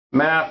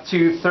Math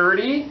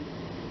 230,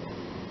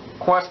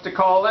 Cuesta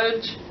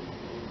College.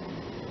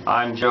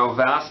 I'm Joe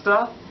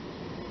Vasta,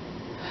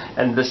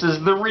 and this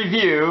is the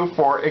review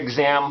for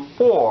exam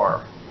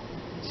 4.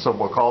 So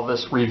we'll call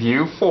this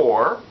review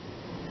 4.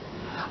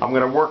 I'm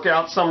going to work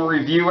out some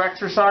review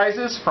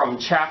exercises from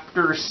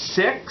chapter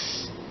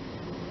 6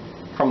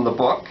 from the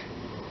book.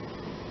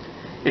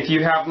 If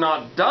you have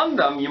not done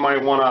them, you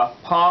might want to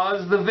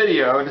pause the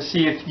video to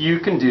see if you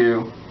can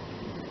do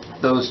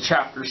those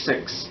chapter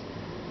 6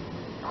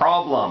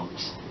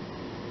 problems.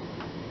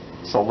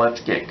 So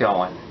let's get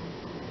going.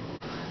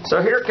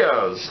 So here it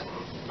goes.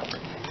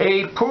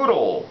 A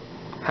poodle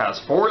has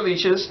 4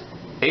 leashes,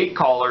 8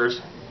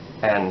 collars,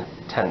 and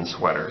 10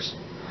 sweaters.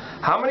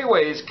 How many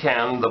ways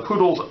can the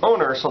poodle's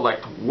owner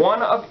select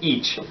one of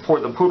each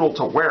for the poodle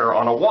to wear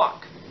on a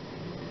walk?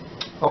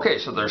 Okay,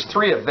 so there's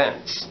 3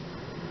 events.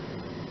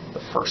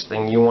 The first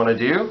thing you want to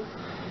do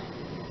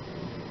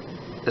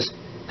is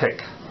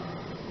pick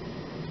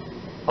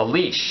a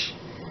leash.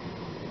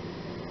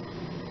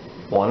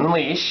 1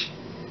 leash,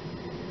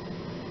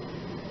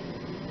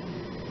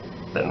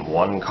 then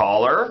 1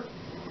 collar,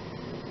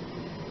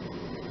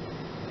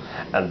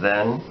 and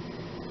then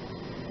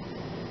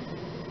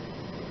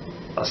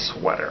a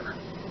sweater.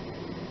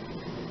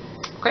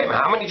 Okay,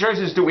 how many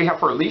choices do we have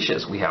for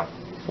leashes? We have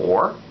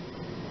 4,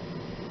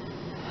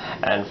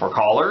 and for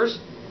collars,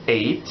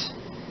 8,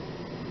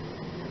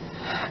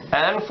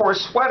 and for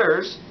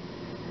sweaters,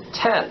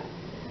 10.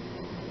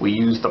 We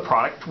use the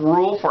product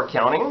rule for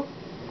counting.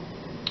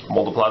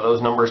 Multiply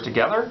those numbers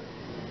together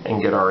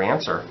and get our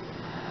answer.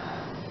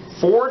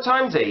 4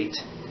 times 8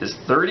 is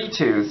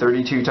 32.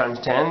 32 times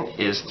 10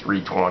 is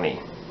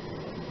 320.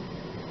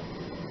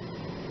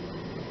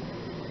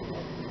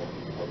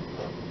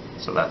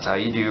 So that's how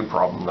you do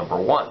problem number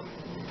 1.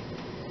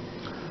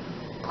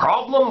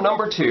 Problem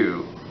number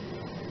 2.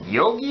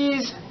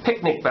 Yogi's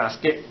picnic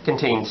basket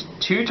contains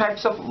 2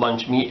 types of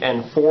lunch meat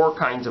and 4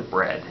 kinds of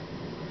bread.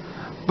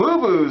 Boo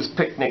Boo's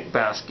picnic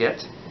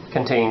basket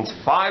contains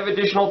 5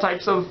 additional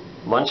types of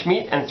lunch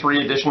meat and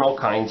 3 additional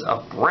kinds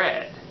of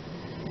bread.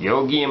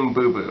 Yogi and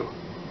Boo Boo.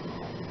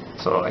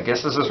 So I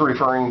guess this is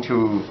referring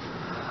to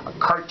a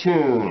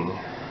cartoon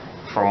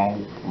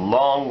from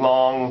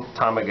long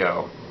time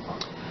ago.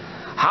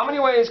 How many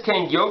ways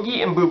can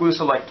Yogi and Boo Boo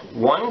select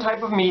 1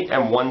 type of meat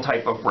and 1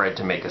 type of bread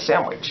to make a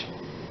sandwich?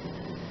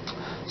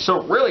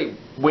 So really,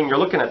 when you're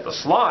looking at the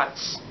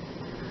slots,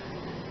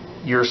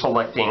 you're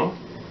selecting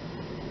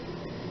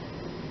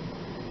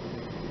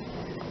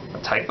a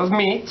type of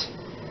meat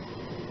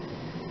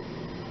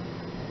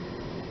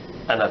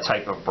and a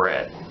type of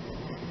bread.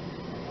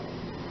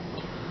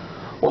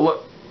 Well,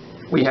 look,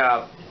 we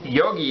have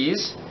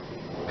Yogi's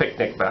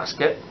picnic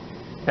basket,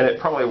 and it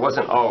probably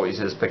wasn't always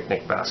his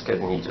picnic basket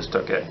and he just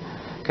took it.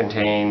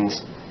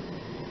 Contains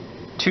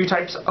 2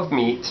 types of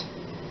meat,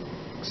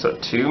 so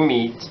 2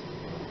 meat,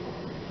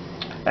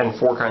 and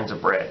 4 kinds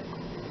of bread.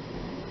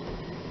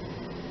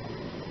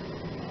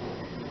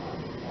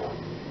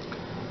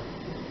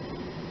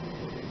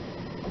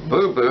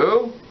 Boo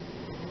Boo.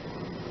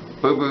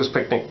 Boo Boo's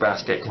picnic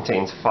basket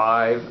contains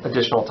 5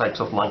 additional types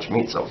of lunch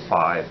meat, so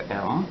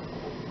 5M,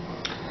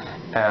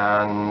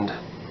 and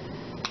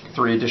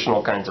 3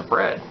 additional kinds of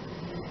bread.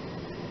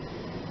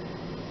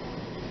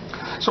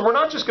 So we're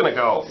not just going to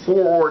go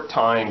 4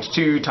 times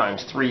 2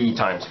 times 3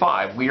 times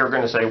 5. We are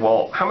going to say,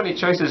 well, how many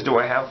choices do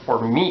I have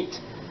for meat?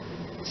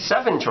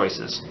 7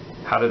 choices.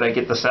 How did I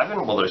get the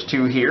 7? Well, there's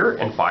 2 here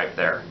and 5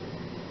 there.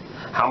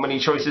 How many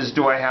choices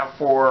do I have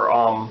for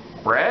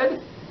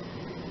bread?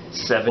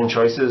 7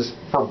 choices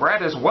for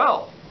bread as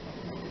well.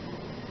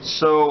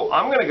 So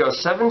I'm going to go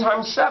 7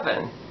 times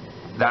 7.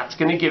 That's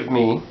going to give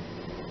me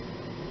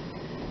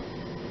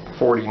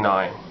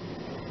 49.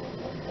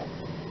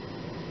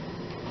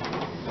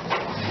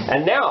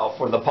 And now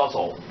for the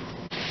puzzle.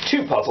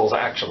 2 puzzles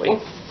actually.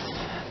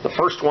 The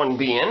first one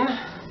being,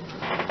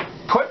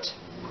 put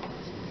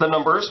the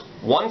numbers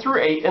 1 through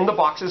 8 in the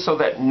boxes so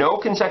that no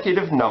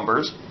consecutive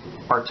numbers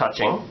are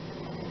touching,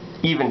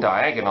 even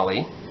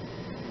diagonally.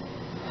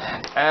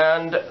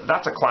 And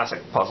that's a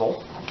classic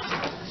puzzle.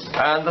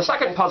 And the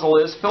second puzzle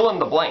is fill in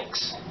the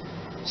blanks.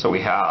 So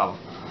we have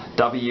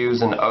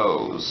W's and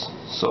O's.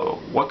 So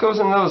what goes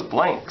in those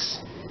blanks?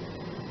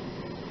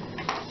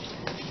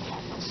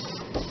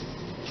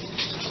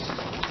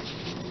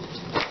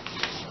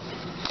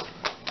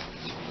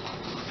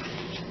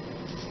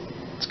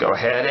 Let's go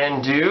ahead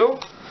and do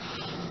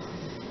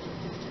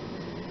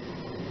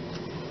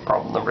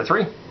problem number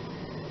 3.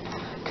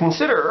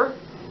 Consider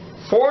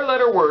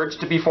 4-letter words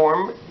to be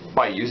formed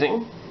by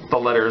using the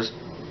letters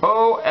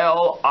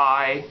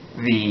O-L-I-V-E.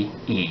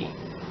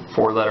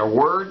 4-letter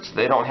words.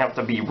 They don't have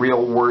to be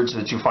real words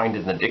that you find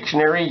in the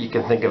dictionary. You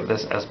can think of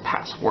this as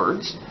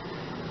passwords.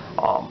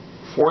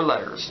 4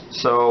 letters.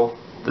 So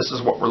this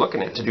is what we're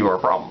looking at to do our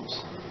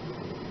problems.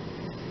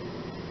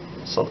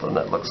 Something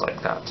that looks like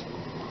that.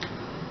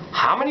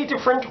 How many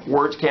different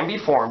words can be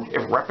formed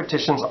if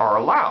repetitions are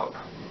allowed?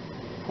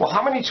 Well,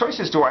 how many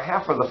choices do I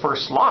have for the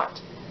first slot?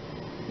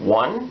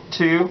 1,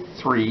 2,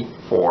 3,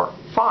 4,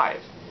 5.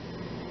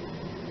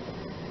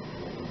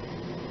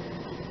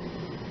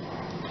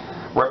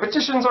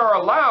 Repetitions are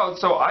allowed,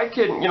 so I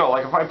can,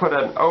 like if I put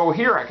an O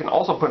here, I can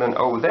also put an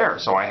O there.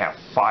 So I have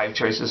 5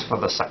 choices for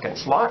the second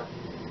slot,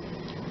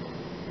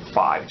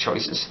 5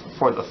 choices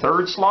for the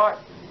third slot,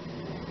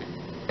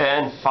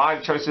 and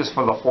 5 choices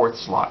for the fourth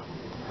slot.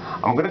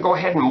 I'm going to go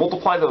ahead and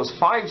multiply those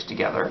 5s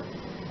together.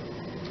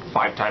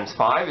 5 times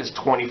 5 is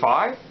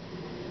 25.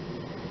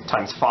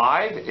 Times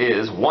 5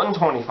 is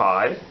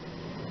 125.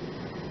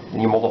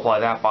 And you multiply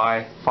that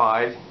by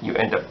 5, you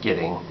end up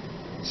getting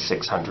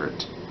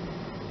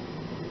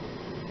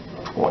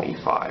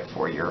 625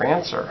 for your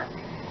answer.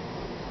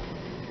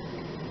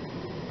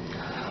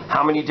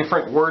 How many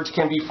different words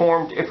can be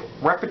formed if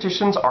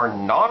repetitions are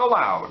not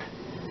allowed?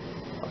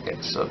 Okay,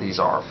 so these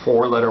are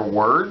 4-letter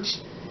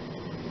words.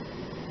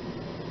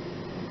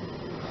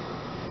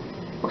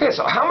 Okay,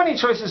 so how many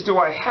choices do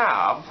I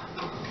have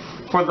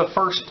for the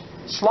first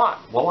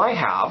slot? Well, I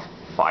have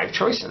 5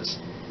 choices.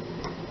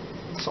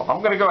 So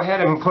I'm going to go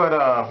ahead and put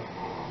a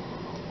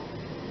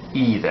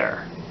E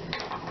there.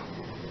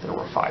 There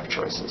were 5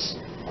 choices.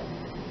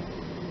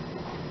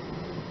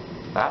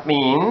 That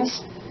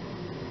means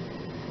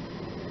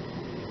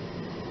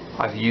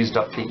I've used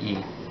up the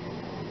E.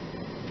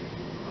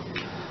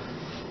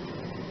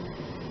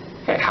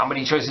 Okay, how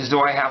many choices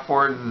do I have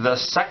for the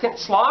second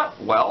slot?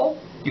 Well,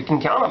 you can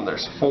count them.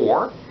 There's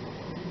 4.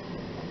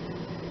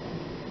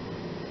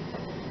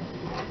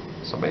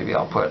 So maybe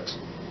I'll put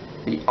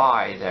the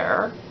I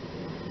there.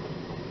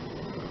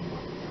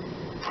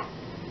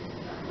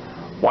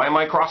 Why am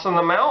I crossing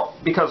them out?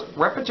 Because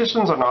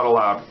repetitions are not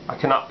allowed. I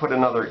cannot put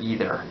another E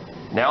there.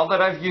 Now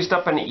that I've used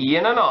up an E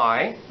and an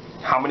I,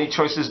 how many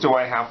choices do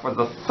I have for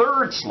the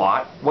third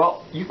slot?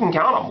 Well, you can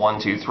count them. 1,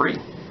 2, 3.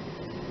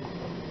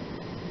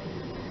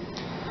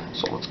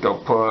 So let's go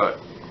put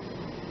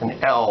an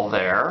L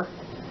there.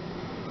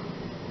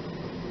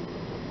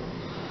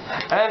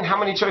 And how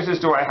many choices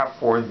do I have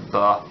for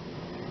the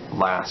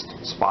last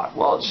spot?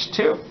 Well, it's just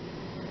 2.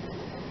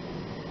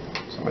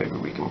 So maybe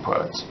we can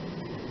put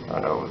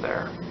an O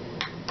there.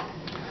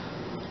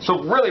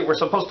 So really, we're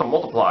supposed to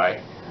multiply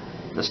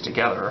this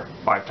together.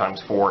 5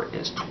 times 4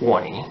 is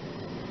 20.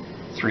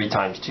 3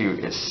 times 2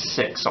 is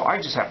 6. So I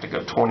just have to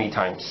go 20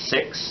 times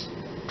 6.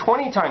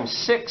 20 times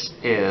 6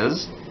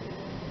 is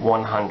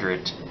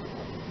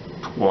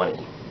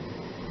 120.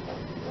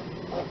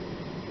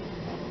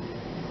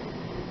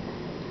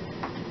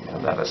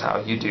 And that is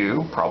how you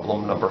do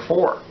problem number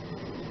 4.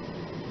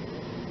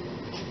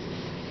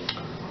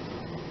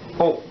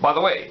 Oh, by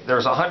the way,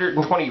 there's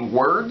 120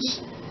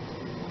 words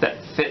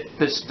that fit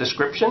this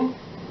description.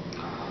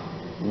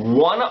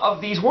 One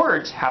of these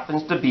words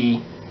happens to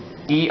be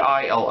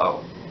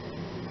E-I-L-O.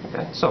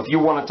 Okay, so if you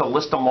wanted to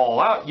list them all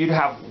out, you'd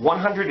have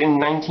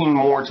 119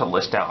 more to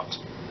list out.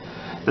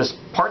 This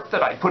part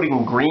that I put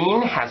in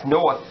green has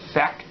no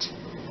effect.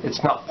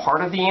 It's not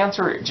part of the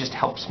answer, it just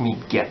helps me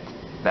get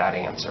that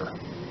answer.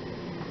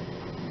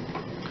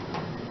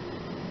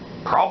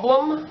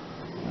 Problem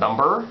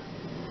number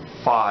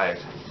 5.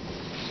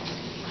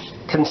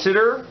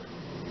 Consider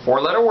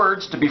 4-letter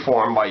words to be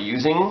formed by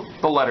using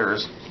the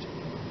letters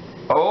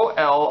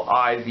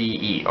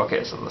O-L-I-V-E.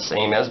 Okay, so the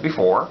same as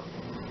before.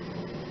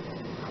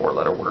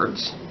 4-letter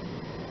words.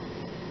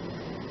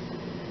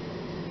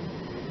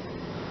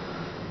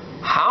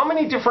 How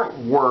many different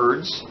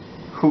words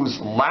whose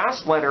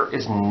last letter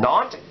is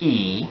not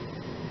E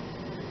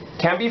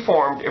can be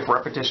formed if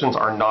repetitions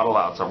are not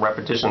allowed? So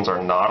repetitions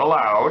are not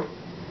allowed.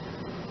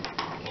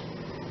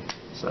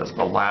 It says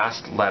the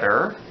last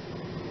letter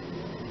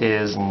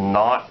is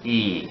not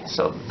E.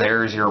 So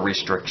there's your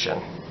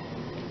restriction.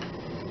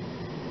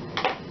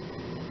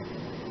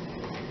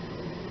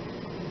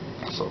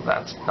 So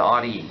that's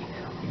not E.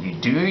 You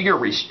do your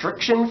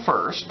restriction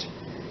first.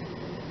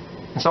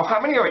 And so how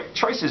many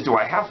choices do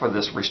I have for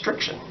this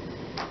restriction?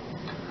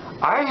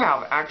 I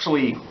have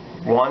actually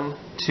 1,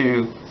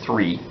 2,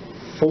 3,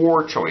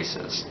 4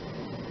 choices.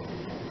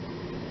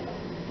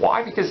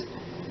 Why? Because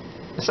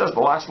it says the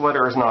last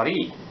letter is not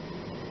E.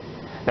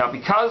 Now,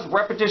 because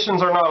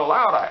repetitions are not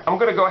allowed, I'm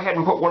going to go ahead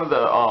and put one of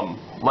the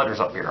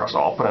letters up here. So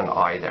I'll put an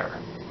I there.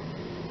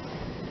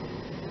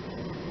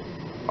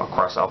 I'll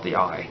cross out the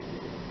I.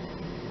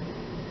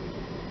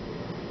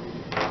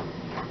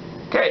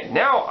 Okay,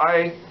 now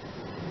I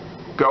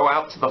go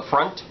out to the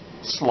front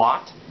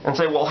slot and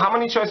say, well, how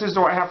many choices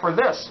do I have for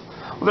this?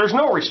 Well, there's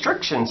no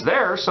restrictions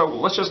there, so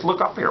let's just look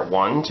up here.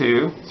 1,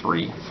 2,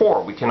 3,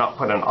 4. We cannot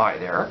put an I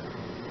there.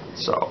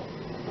 So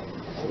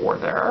 4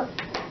 there.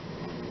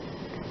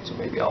 So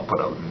maybe I'll put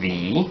a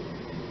V.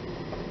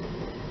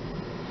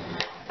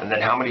 And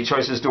then how many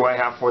choices do I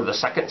have for the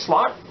second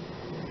slot?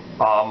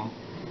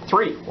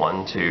 3.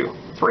 1, 2,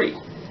 3.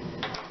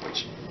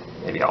 Which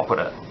maybe I'll put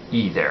an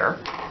E there.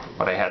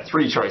 But I had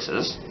 3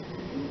 choices.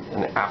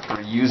 And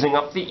after using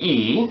up the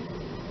E,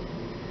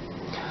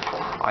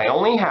 I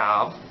only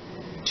have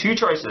 2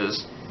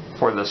 choices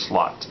for this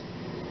slot.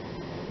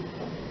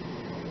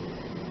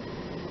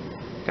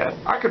 Okay.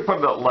 I could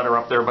put a letter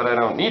up there, but I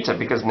don't need to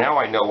because now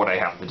I know what I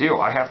have to do.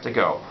 I have to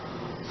go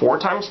 4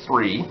 times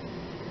 3,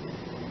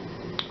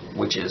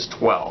 which is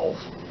 12.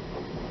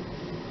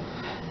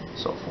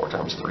 So 4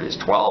 times 3 is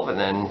 12, and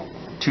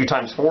then 2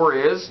 times 4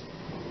 is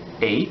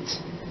 8.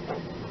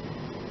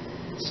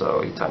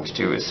 So 8 times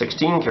 2 is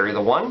 16, carry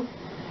the 1.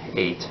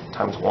 8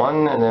 times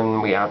 1, and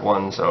then we add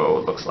 1, so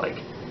it looks like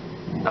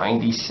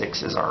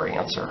 96 is our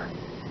answer.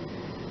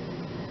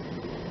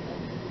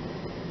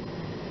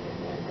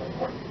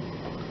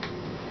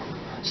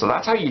 So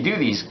that's how you do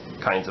these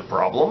kinds of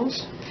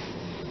problems.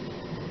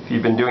 If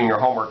you've been doing your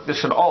homework, this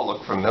should all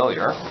look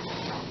familiar.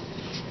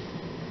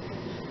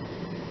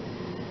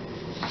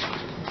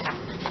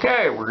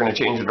 Okay, we're going to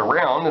change it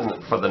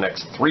around for the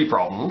next 3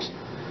 problems.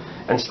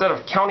 Instead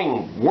of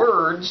counting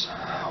words,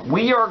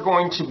 we are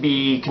going to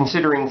be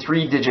considering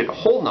 3-digit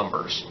whole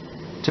numbers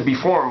to be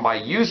formed by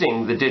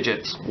using the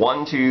digits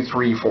 1, 2,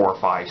 3, 4,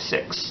 5,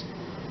 6.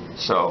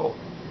 So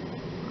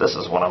this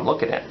is what I'm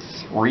looking at,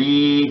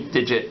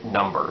 3-digit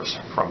numbers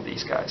from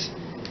these guys.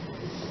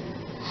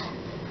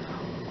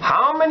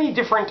 How many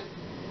different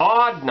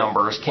odd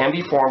numbers can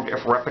be formed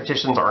if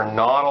repetitions are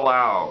not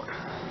allowed?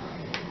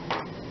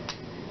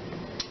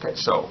 Okay,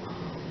 so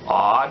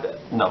odd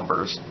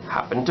numbers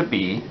happen to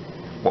be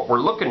what we're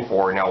looking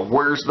for. Now,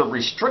 where's the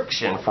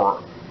restriction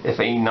for if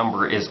a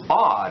number is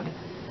odd?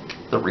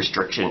 The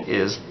restriction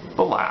is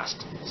the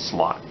last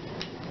slot.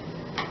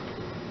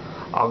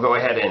 I'll go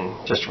ahead and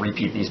just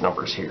repeat these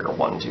numbers here.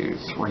 1, 2,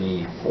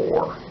 3,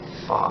 4,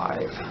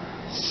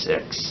 5,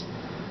 6.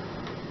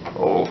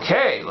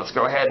 Okay, let's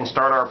go ahead and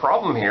start our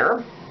problem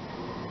here.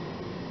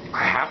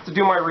 I have to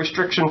do my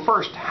restriction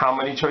first. How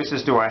many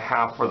choices do I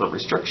have for the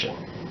restriction?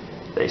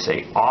 They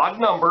say odd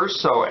numbers,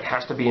 so it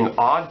has to be an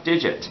odd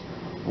digit.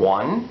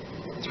 1,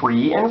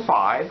 3, and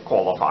 5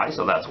 qualify,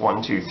 so that's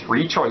 1, 2,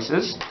 3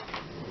 choices.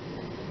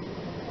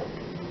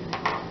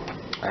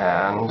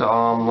 And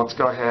let's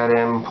go ahead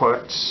and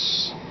put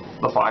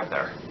the 5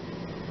 there.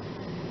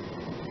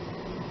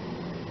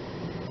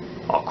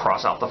 I'll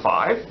cross out the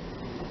 5.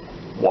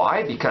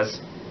 Why? Because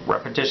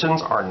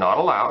repetitions are not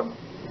allowed.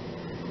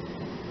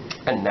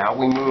 And now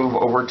we move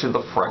over to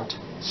the front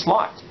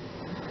slot.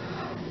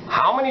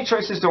 How many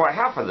choices do I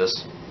have for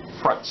this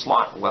front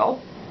slot?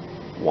 Well,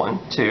 1,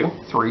 2,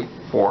 3,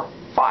 4,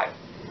 5.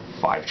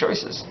 5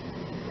 choices.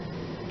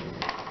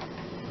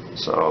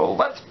 So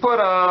let's put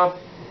a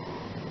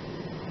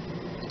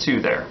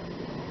 2 there.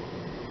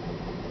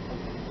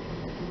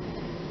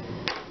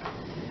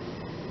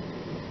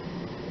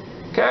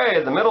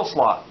 Okay, the middle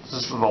slot.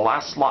 This is the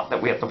last slot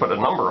that we have to put a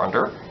number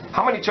under.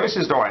 How many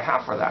choices do I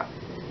have for that?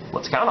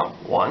 Let's count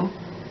them. 1,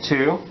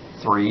 2,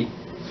 3,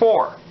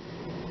 4.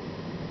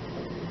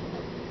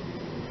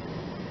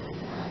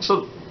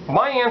 So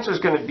my answer is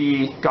going to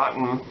be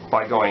gotten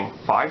by going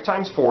 5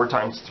 times 4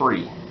 times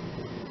 3.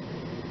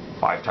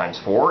 5 times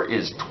 4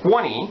 is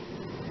 20.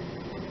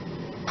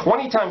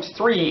 20 times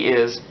 3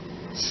 is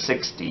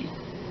 60.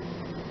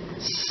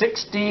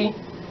 60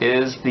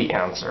 is the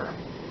answer.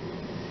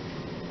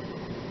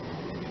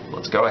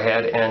 Let's go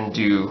ahead and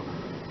do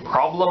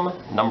problem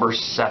number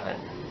 7.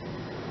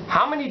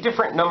 How many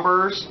different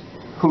numbers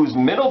whose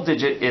middle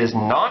digit is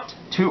not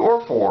 2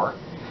 or 4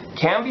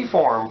 can be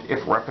formed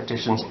if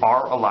repetitions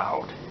are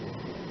allowed?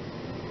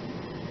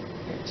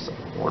 Okay, so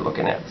we're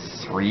looking at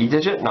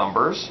 3-digit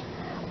numbers.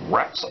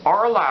 Reps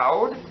are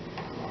allowed.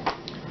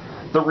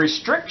 The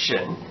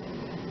restriction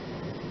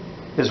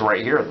is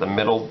right here. The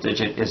middle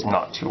digit is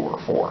not 2 or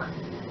 4.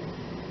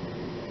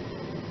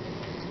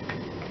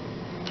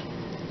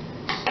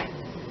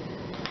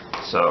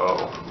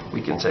 So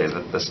we can say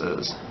that this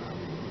is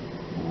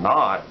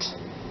not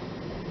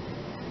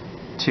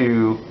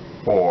 2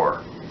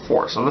 or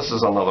 4. So this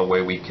is another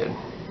way we can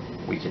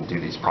do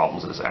these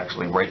problems, is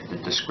actually write the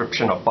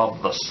description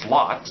above the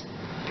slot.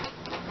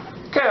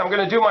 Okay, I'm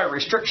going to do my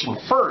restriction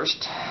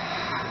first.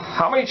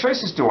 How many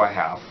choices do I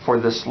have for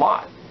this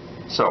slot?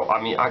 So,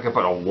 I mean, I could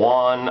put a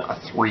 1, a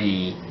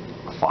 3,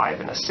 a 5,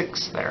 and a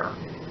 6 there.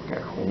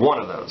 Okay, one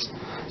of those.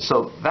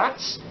 So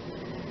that's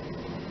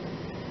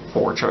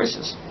 4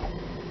 choices.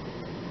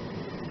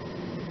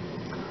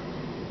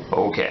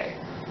 Okay,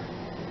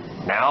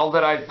 now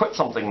that I've put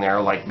something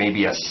there, like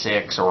maybe a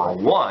 6 or a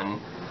 1,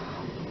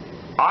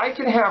 I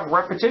can have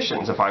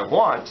repetitions if I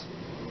want.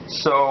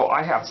 So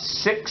I have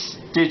 6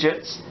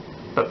 digits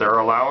that they're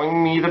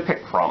allowing me to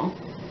pick from.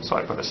 So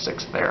I put a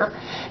 6 there,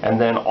 and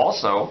then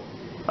also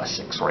a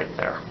 6 right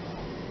there.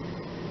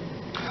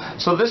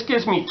 So this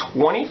gives me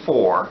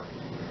 24,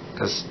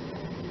 because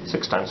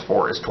 6 times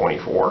 4 is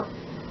 24,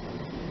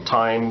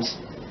 times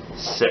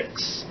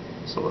 6.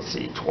 So let's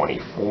see,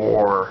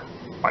 24,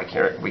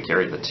 we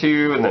carry the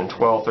 2, and then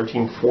 12,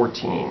 13,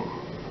 14.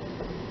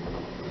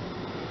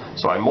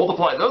 So I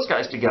multiply those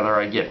guys together,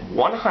 I get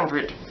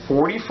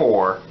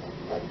 144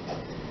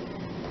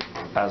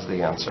 as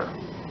the answer.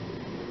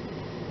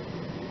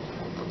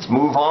 Let's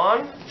move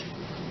on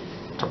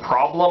to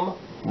problem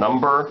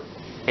number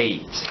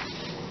 8.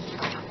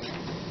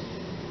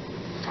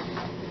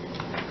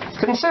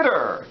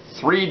 Consider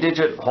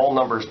 3-digit whole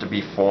numbers to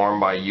be formed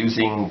by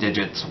using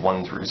digits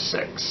 1 through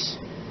 6.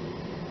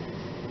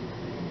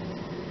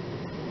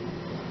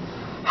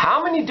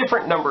 How many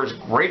different numbers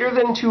greater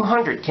than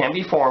 200 can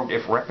be formed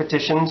if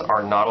repetitions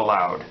are not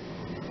allowed?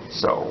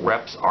 So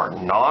reps are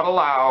not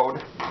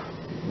allowed.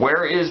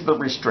 Where is the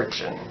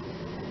restriction?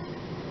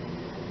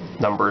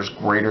 Numbers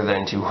greater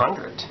than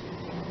 200.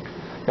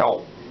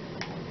 Now,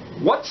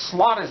 what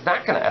slot is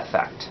that going to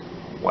affect?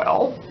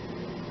 Well,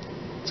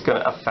 it's going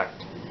to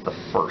affect the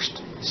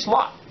first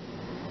slot.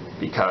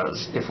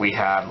 Because if we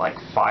had like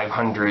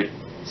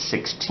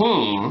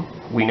 516,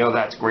 we know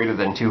that's greater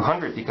than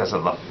 200 because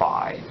of the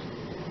 5.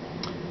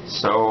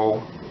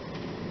 So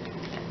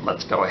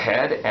let's go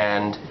ahead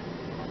and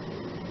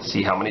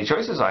see how many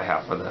choices I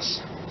have for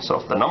this. So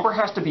if the number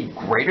has to be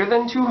greater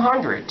than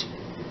 200,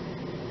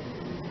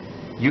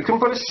 you can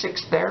put a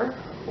 6 there,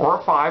 or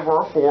a 5,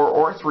 or a 4,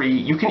 or a 3.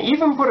 You can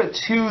even put a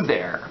 2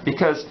 there,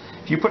 because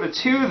if you put a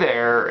 2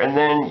 there and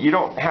then you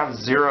don't have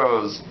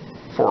zeros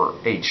for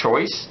a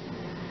choice,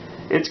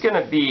 it's going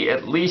to be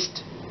at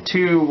least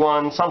 2,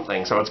 1,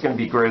 something, so it's going to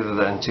be greater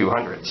than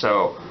 200.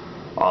 So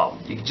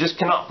you just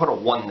cannot put a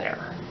 1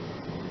 there.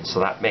 So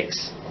that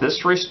makes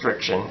this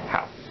restriction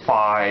have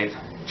 5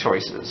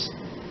 choices.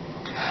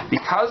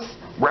 Because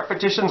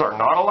repetitions are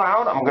not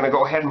allowed, I'm going to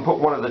go ahead and put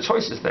one of the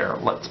choices there.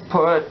 Let's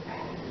put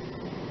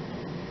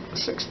a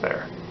 6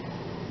 there.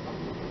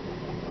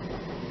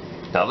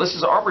 Now this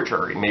is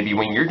arbitrary. Maybe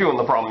when you're doing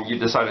the problem you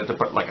decided to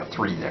put like a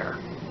 3 there.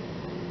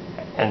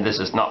 And this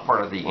is not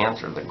part of the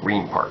answer, the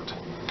green part.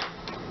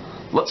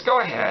 Let's go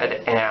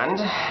ahead and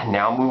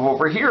now move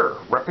over here.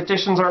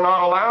 Repetitions are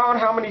not allowed.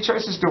 How many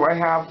choices do I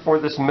have for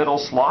this middle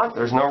slot?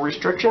 There's no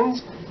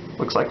restrictions.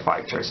 Looks like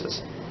 5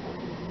 choices.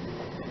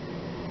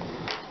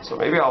 So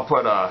maybe I'll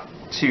put a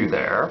 2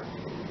 there.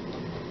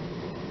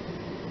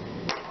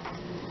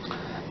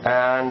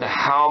 And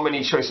how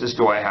many choices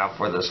do I have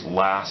for this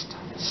last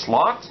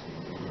slot?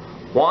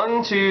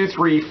 1, 2,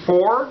 3,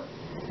 4.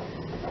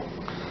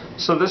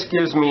 So this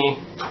gives me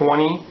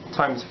 20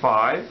 times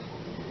 5,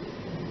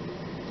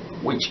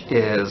 which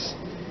is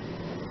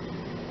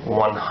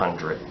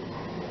 100.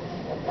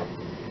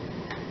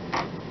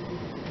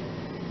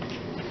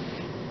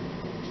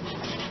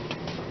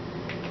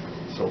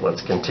 So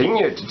let's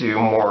continue to do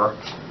more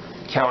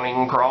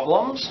counting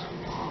problems.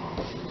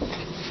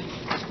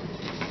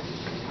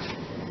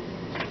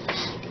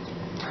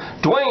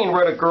 Dwayne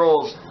wrote a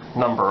girl's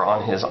number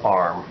on his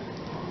arm.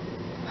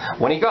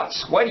 When he got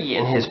sweaty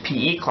in his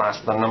PE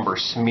class, the number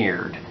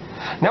smeared.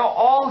 Now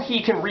all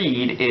he can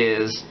read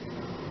is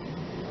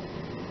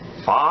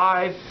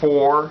 5,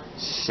 4,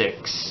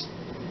 6.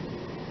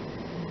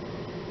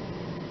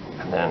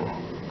 And then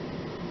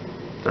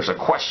there's a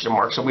question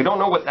mark, so we don't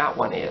know what that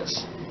one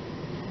is.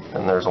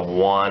 And there's a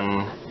 1,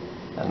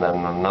 and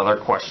then another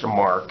question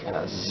mark, and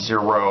a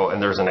 0,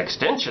 and there's an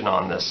extension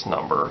on this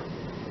number.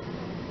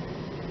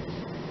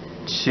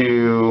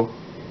 2,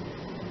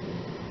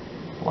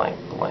 blank,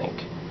 blank,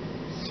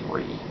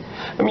 3.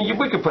 I mean,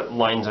 we could put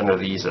lines under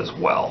these as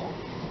well.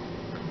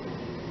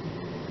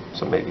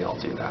 So maybe I'll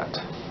do that.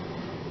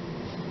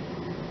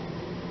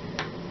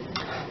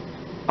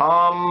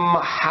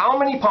 How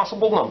many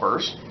possible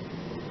numbers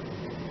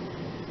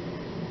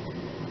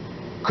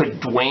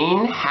could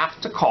Dwayne have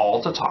to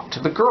call to talk to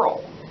the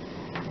girl?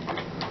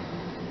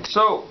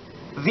 So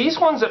these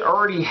ones that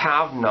already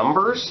have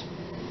numbers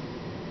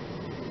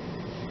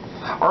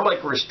are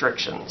like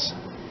restrictions,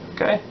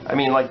 okay? I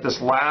mean, like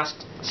this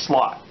last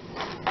slot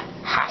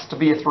has to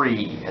be a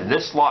 3, and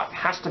this slot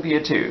has to be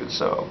a 2,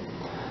 so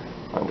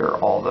under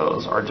all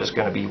those are just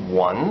going to be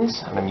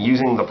 1s, and I'm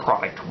using the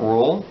product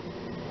rule.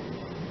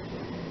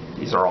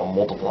 These are all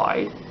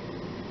multiplied.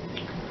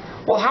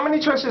 Well, how many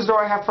choices do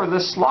I have for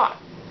this slot?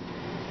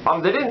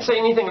 They didn't say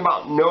anything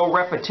about no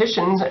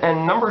repetitions,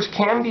 and numbers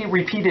can be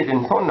repeated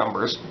in phone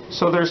numbers,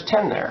 so there's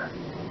 10 there.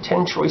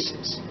 10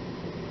 choices.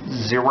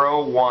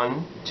 0,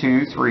 1,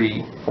 2,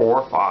 3,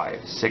 4,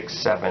 5, 6,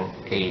 7,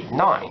 8,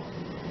 9.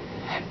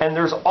 And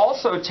there's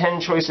also 10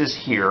 choices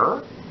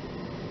here,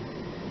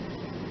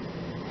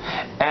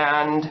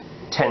 and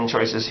 10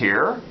 choices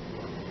here,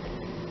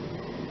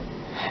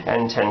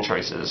 and 10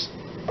 choices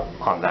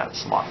on that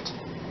slot.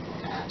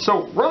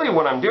 So really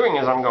what I'm doing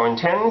is I'm going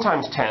 10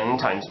 times 10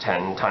 times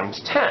 10 times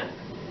 10,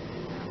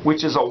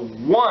 which is a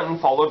 1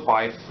 followed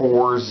by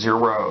 4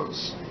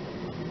 zeros.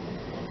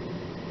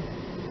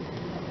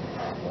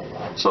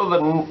 So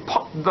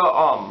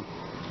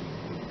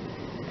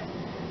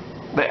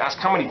they ask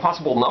how many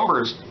possible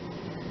numbers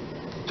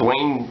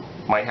Dwayne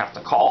might have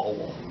to call.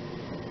 Well,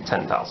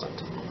 10,000.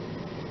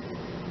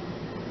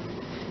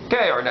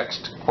 Okay, our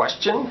next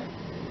question.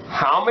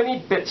 How many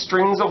bit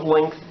strings of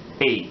length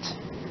 8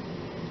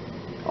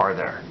 are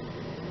there?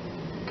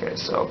 Okay,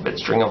 so bit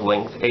string of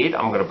length 8,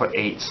 I'm going to put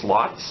 8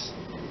 slots.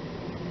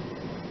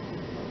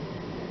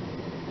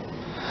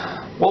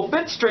 Well,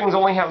 bit strings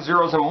only have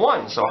zeros and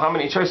ones, so how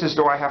many choices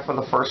do I have for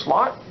the first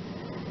slot?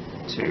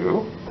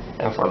 2,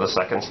 and for the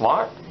second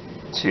slot,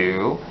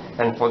 2,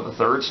 and for the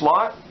third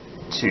slot,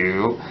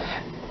 2.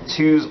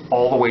 2's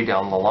all the way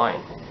down the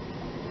line.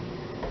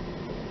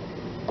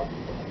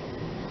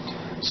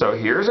 So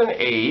here's an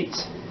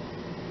 8,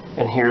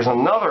 and here's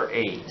another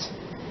 8.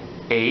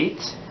 8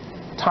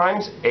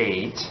 times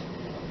 8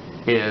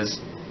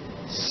 is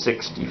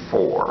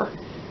 64.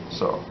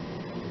 So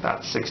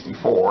That's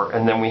 64.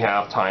 And then we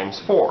have times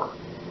 4.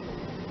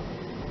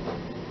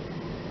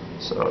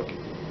 So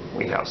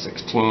we have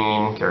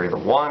 16, carry the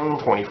 1,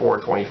 24,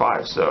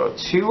 25. So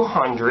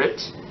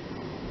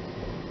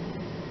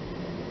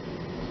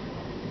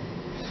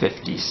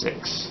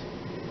 256.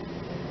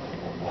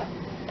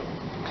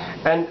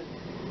 And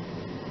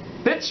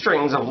bit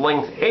strings of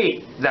length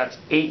 8, that's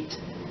 8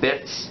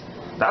 bits.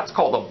 That's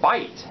called a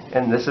byte.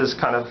 And this is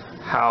kind of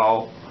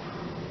how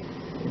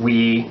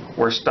we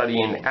were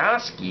studying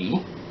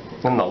ASCII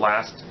in the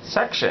last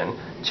section.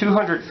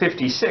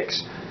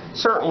 256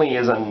 certainly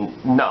is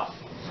enough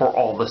for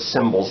all the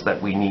symbols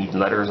that we need,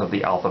 letters of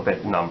the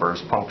alphabet,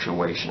 numbers,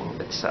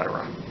 punctuation,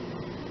 etc.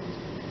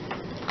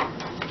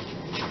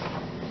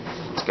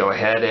 Let's go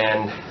ahead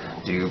and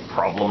do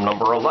problem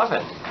number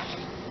 11.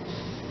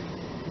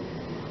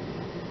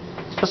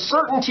 A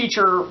certain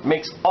teacher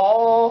makes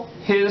all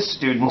his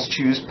students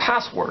choose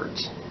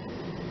passwords.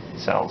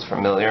 Sounds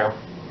familiar?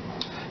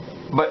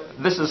 But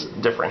this is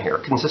different here,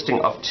 consisting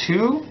of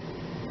 2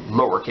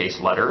 lowercase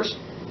letters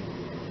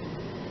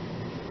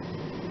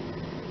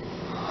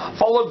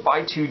followed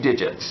by 2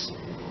 digits.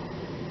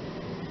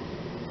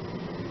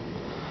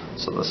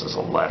 So this is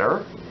a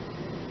letter,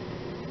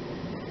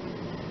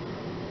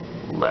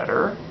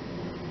 letter,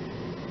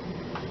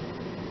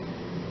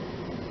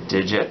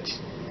 digit,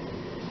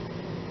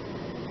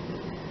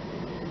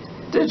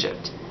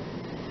 digit.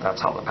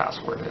 That's how the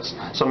password is.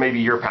 So maybe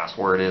your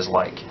password is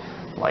like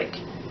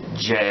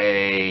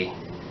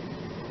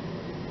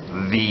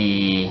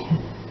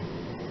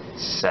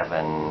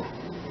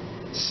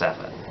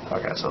JV77.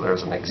 Okay, so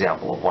there's an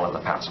example of one of the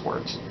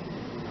passwords.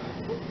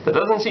 There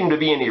doesn't seem to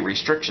be any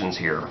restrictions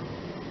here.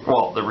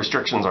 Well, the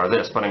restrictions are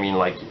this, but I mean,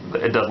 like,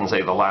 it doesn't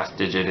say the last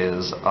digit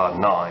is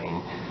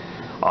 9.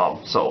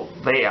 So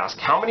they ask,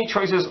 how many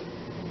choices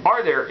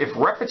are there if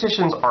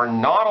repetitions are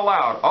not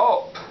allowed?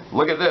 Oh,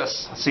 look at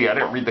this. See, I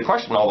didn't read the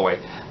question all the way.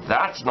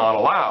 That's not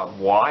allowed.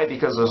 Why?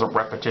 Because there's a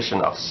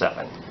repetition of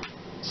 7.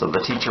 So the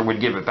teacher would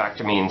give it back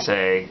to me and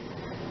say,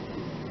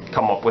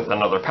 come up with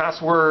another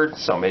password.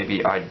 So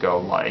maybe I'd go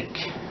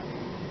like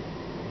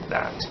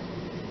that.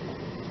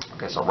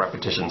 Okay, so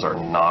repetitions are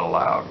not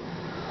allowed.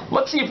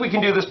 Let's see if we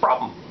can do this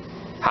problem.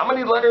 How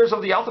many letters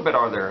of the alphabet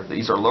are there?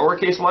 These are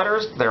lowercase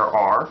letters. There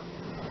are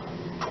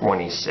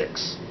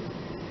 26.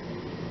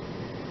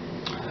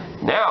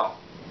 Now,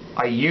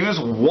 I use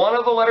one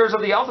of the letters of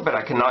the alphabet.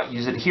 I cannot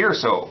use it here,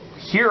 so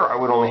here I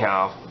would only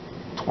have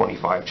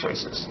 25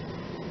 choices.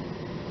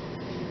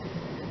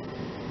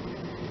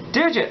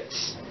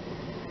 Digits.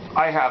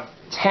 I have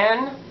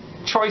 10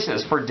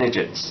 choices for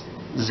digits,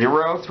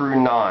 0 through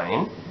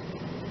 9.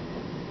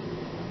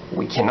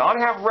 We cannot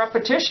have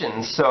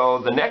repetitions, so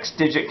the next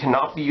digit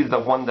cannot be the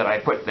one that I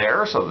put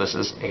there, so this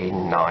is a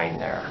 9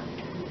 there.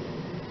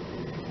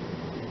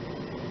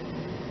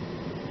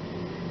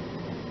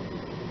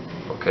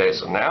 Okay,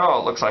 so now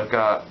it looks like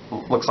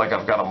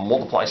I've got to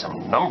multiply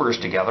some numbers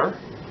together.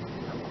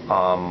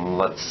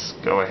 Let's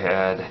go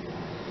ahead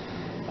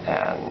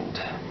and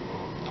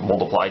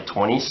multiply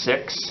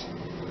 26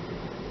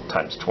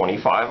 times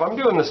 25. I'm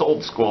doing this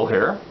old school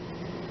here.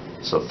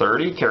 So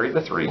 30, carry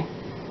the 3.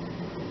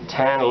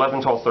 10,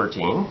 11, 12,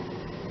 13.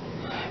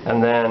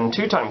 And then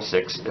 2 times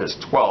 6 is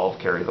 12,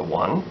 carry the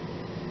 1.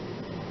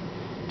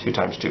 2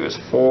 times 2 is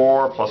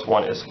 4, plus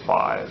 1 is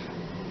 5.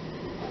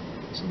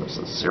 So there's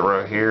a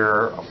 0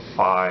 here, a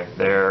 5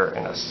 there,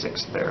 and a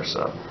 6 there.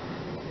 So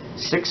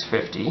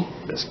 650,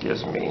 this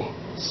gives me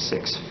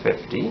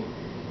 650.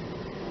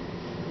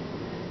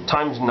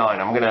 Times 9,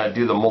 I'm going to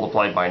do the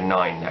multiplied by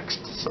 9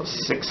 next. So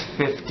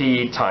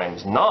 650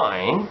 times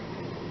 9,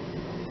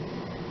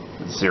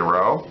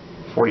 0.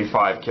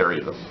 45, carry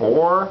the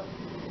 4.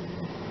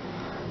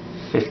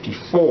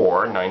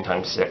 54, 9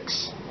 times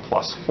 6,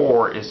 plus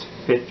 4 is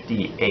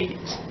 58.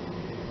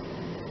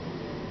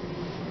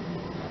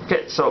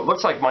 Okay, so it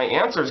looks like my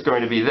answer is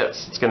going to be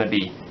this. It's going to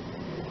be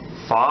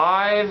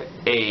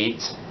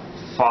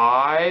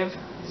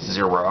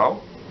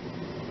 5850.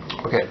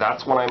 Okay,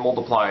 that's when I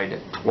multiplied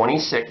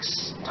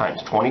 26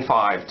 times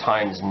 25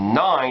 times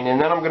 9,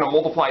 and then I'm going to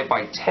multiply it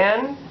by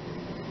 10.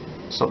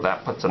 So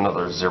that puts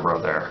another 0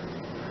 there.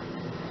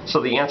 So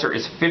the answer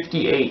is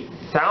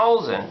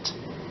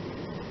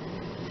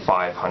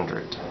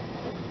 58,500.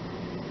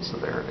 So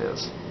there it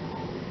is.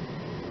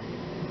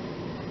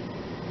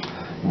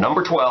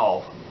 Number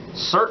 12.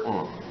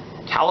 Certain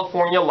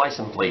California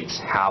license plates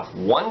have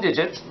 1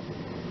 digit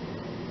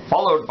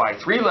followed by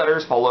 3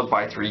 letters followed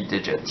by 3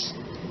 digits.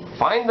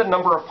 Find the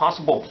number of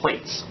possible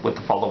plates with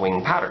the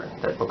following pattern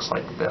that looks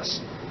like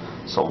this.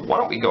 So why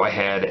don't we go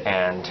ahead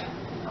and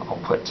I'll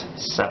put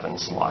 7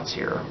 slots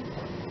here.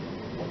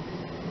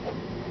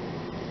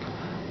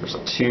 There's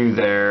a 2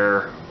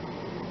 there,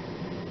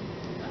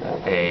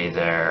 an A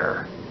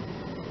there,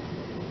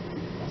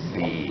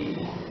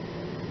 V,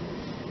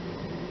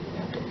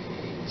 and a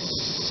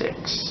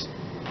 6.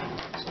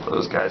 So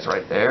those guys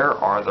right there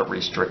are the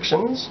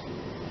restrictions.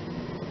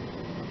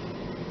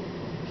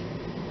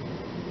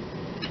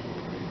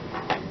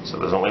 So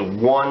there's only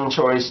one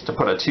choice to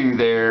put a 2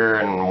 there,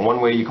 and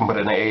one way you can put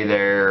an A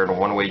there, and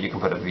one way you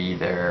can put a V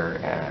there,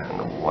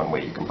 and one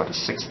way you can put a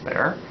 6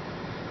 there.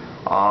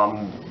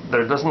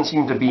 There doesn't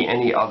seem to be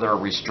any other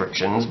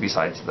restrictions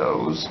besides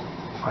those.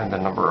 Find the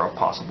number of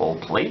possible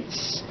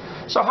plates.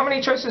 So how many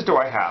choices do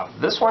I have?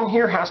 This one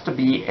here has to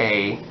be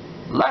a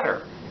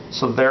letter.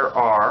 So there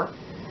are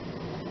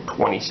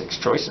 26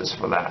 choices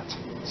for that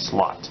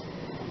slot.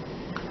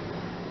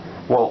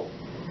 Well,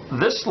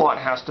 this slot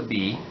has to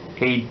be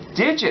a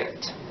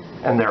digit,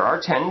 and there are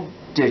 10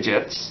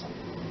 digits.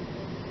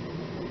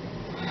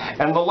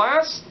 And the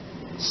last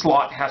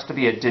slot has to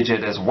be a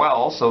digit as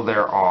well, so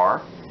there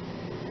are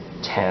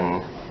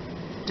 10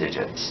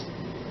 digits.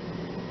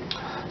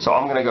 So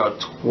I'm going to go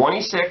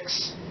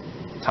 26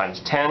 times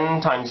 10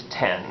 times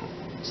 10.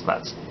 So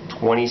that's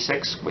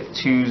 26 with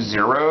 2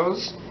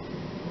 zeros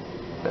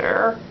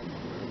there.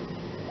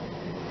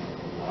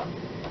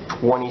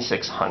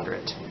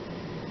 2600.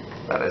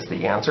 That is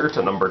the answer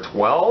to number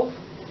 12.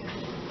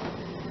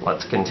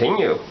 Let's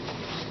continue.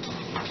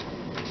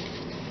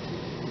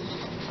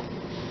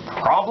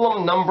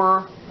 Problem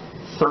number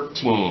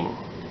 13.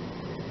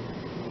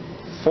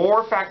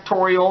 4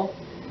 factorial,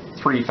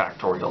 3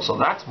 factorial. So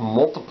that's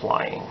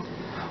multiplying.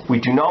 We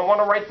do not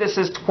want to write this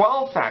as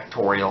 12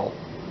 factorial.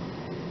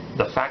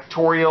 The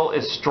factorial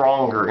is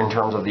stronger in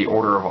terms of the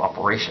order of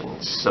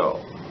operations. So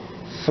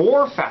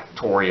 4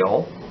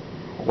 factorial,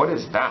 what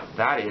is that?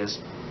 That is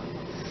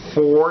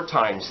 4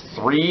 times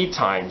 3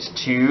 times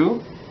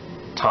 2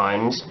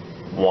 times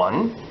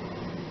 1.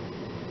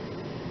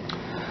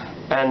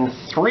 And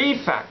 3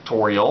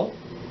 factorial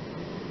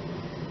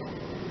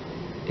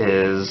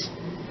is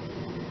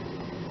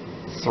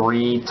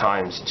 3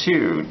 times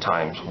 2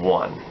 times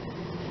 1.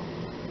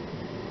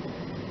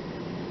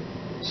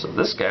 So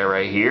this guy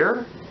right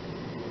here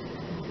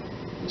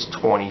is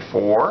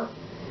 24.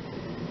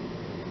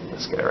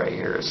 This guy right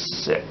here is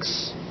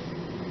 6.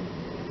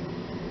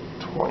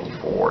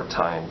 24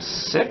 times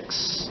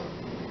 6.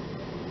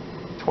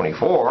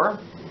 24.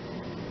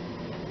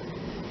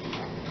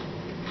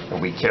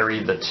 And we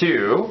carry the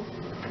 2.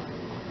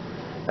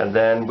 And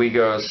then we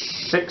go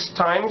 6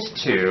 times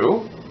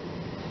 2.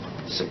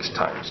 6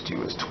 times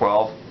 2 is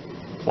 12.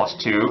 Plus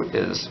 2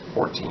 is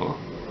 14.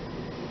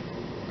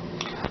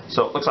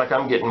 So it looks like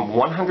I'm getting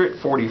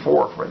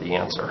 144 for the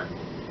answer.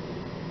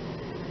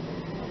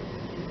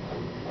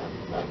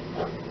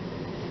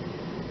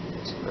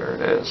 So there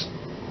it is.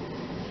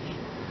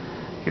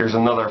 Here's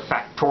another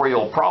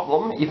factorial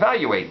problem.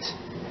 Evaluate.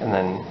 And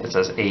then it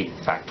says 8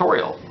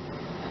 factorial.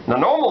 Now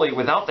normally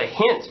without the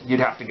hint you'd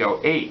have to go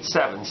 8,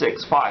 7,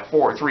 6, 5,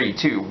 4, 3,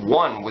 2,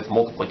 1 with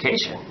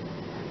multiplication.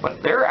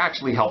 But they're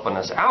actually helping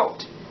us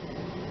out.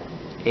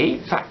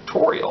 8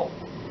 factorial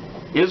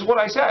is what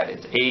I said.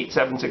 It's 8,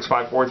 7, 6,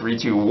 5, 4, 3,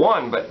 2,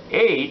 1, but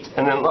 8,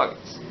 and then look,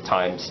 it's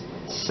times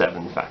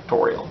 7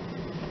 factorial,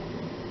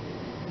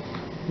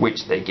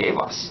 which they gave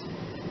us.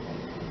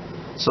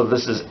 So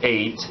this is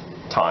 8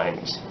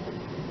 times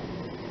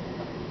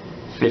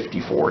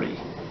 5040.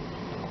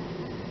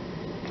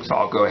 So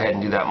I'll go ahead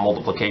and do that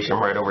multiplication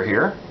right over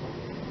here.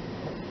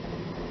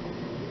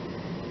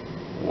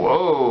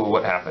 Whoa,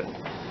 what happened?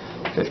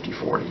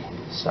 5040.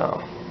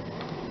 So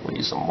we'll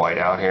use some white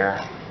out here.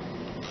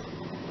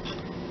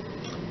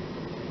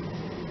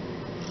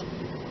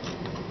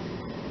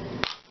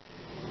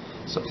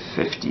 So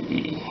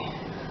 50,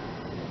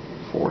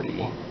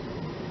 40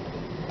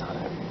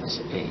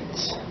 times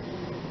 8.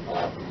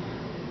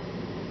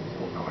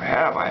 What do I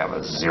have? I have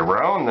a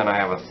 0, and then I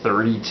have a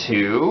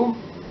 32,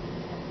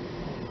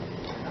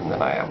 and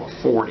then I have a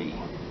 40.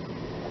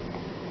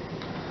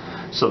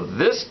 So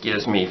this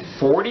gives me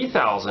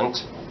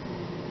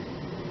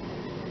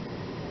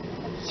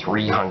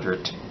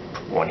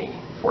 40,320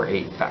 for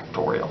 8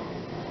 factorial.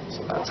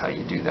 So that's how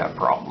you do that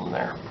problem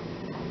there.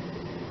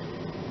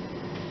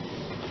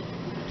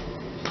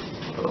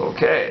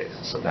 Okay,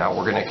 so now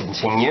we're going to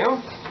continue.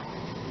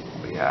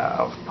 We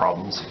have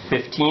problems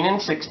 15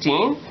 and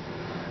 16.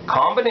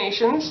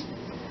 Combinations,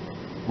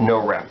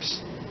 no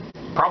reps.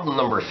 Problem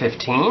number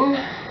 15.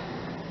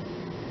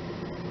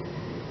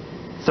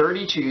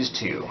 30 choose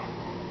 2.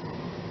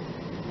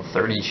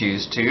 30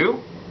 choose 2.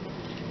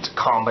 It's a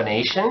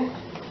combination.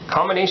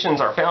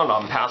 Combinations are found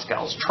on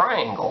Pascal's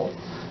triangle.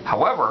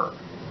 However,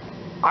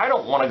 I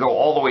don't want to go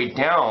all the way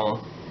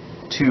down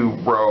to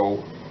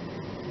row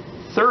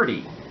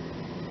 30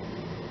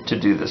 to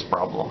do this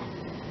problem.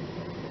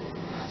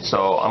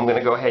 So I'm going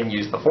to go ahead and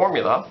use the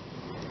formula.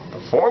 The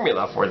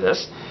formula for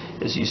this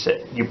is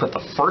you put the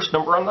first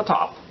number on the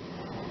top,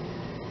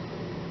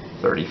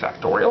 30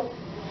 factorial,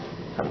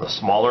 and the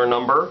smaller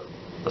number,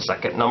 the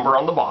second number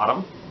on the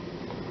bottom,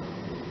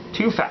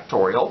 2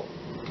 factorial.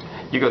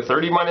 You go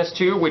 30 minus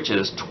 2, which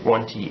is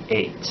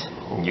 28,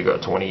 and you go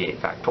 28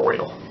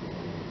 factorial.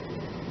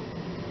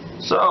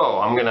 So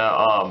I'm going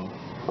to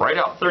write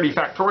out 30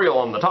 factorial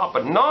on the top,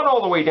 but not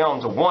all the way down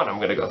to 1. I'm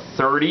going to go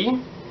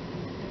 30,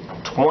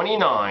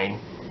 29,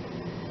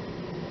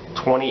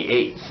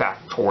 28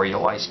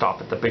 factorial. I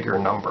stop at the bigger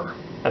number,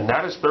 and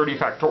that is 30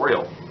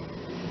 factorial.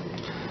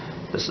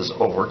 This is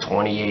over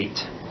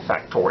 28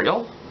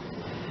 factorial.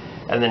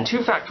 And then 2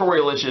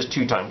 factorial is just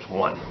 2 times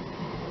 1.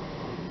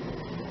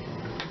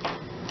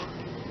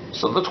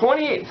 So the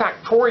 28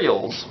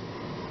 factorials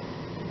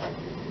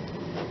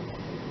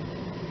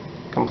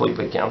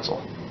completely cancel.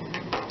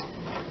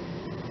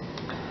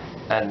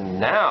 And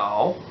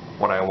now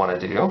what I want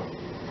to do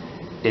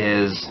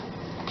is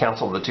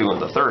cancel the 2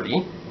 and the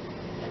 30.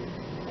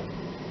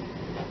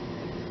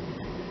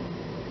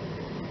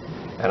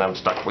 And I'm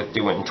stuck with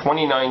doing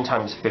 29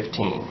 times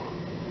 15.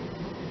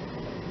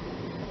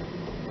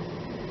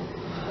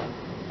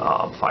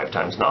 5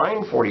 times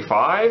 9,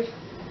 45.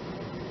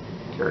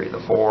 Carry the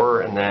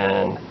 4, and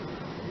then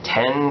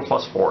 10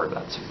 plus 4,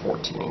 that's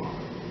 14.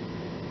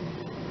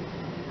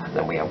 And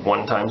then we have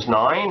 1 times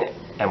 9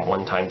 and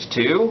 1 times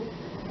 2.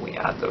 We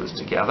add those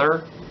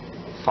together.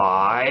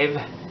 5,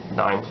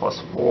 9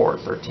 plus 4,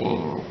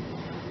 13,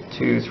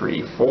 2,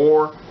 3,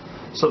 4.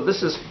 So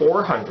this is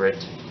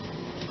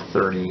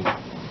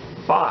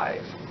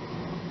 435.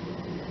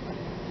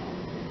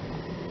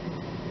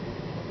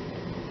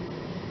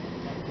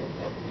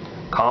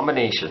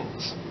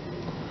 Combinations.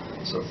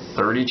 So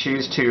 30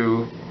 choose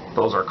 2.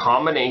 Those are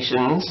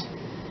combinations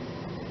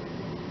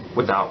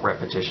without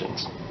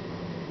repetitions.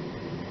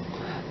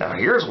 Now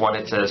here's one,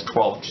 it says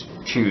 12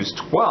 choose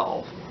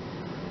 12.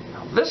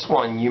 Now this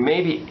one you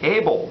may be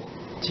able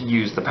to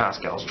use the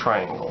Pascal's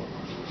triangle.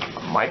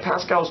 My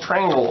Pascal's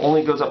triangle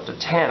only goes up to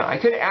 10. I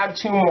could add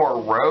 2 more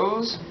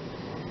rows.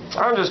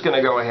 I'm just going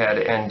to go ahead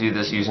and do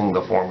this using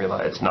the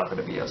formula. It's not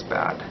going to be as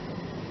bad.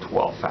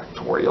 12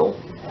 factorial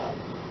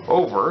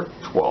over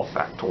 12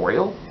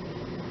 factorial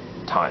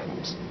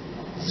times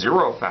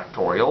 0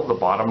 factorial. The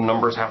bottom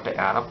numbers have to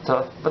add up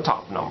to the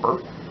top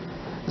number.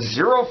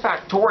 0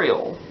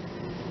 factorial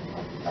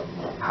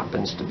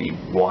happens to be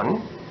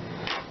 1.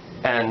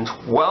 And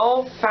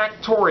 12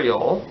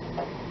 factorial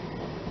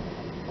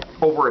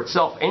over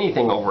itself,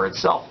 anything over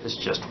itself, is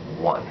just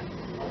 1.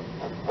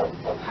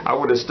 I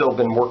would have still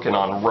been working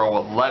on row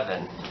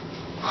 11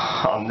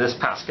 on this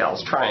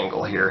Pascal's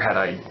triangle here had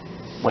I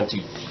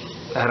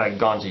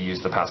gone to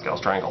use the Pascal's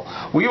triangle.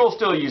 We will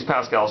still use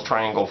Pascal's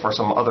triangle for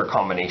some other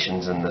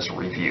combinations in this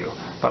review,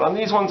 but on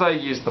these ones I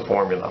used the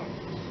formula.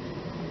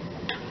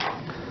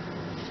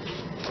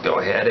 Let's go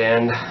ahead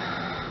and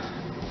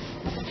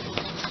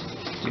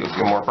do a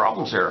few more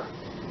problems here.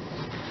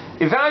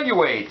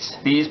 Evaluate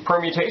these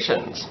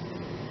permutations.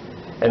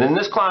 And in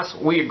this class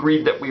we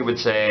agreed that we would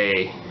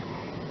say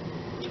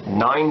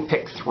 9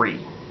 pick 3.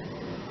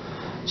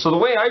 So the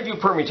way I do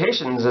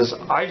permutations is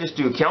I just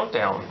do a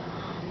countdown.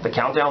 The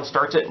countdown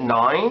starts at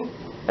 9,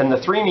 and the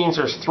 3 means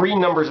there's 3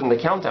 numbers in the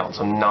countdown.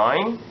 So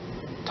 9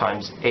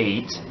 times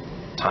 8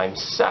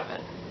 times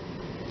 7.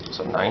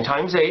 So 9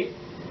 times 8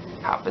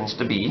 happens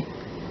to be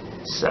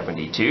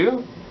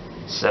 72.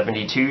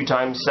 72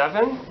 times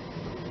 7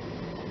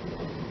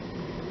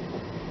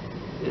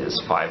 is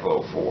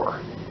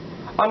 504.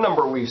 A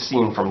number we've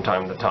seen from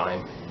time to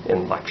time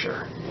in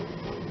lecture.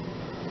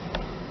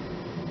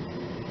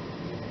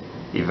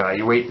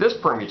 Evaluate this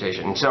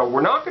permutation. So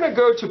we're not going to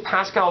go to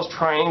Pascal's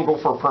triangle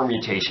for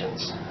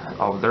permutations.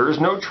 There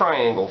is no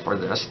triangle for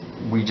this.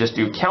 We just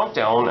do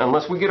countdown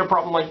unless we get a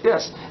problem like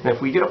this. And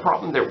if we get a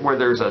problem where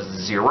there's a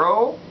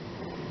 0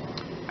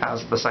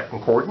 as the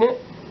second coordinate,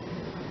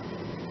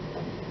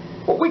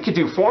 well, we could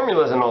do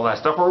formulas and all that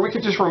stuff, or we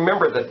could just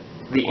remember that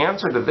the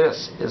answer to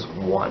this is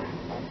 1.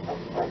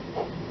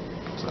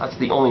 So that's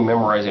the only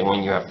memorizing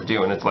one you have to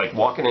do. And it's like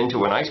walking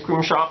into an ice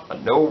cream shop, a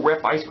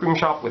no-rep ice cream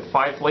shop with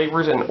 5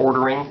 flavors, and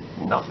ordering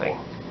nothing.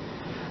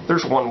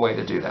 There's one way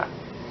to do that.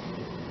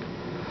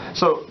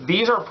 So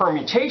these are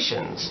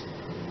permutations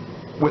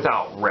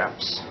without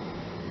reps.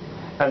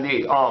 And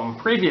the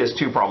previous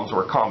 2 problems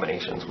were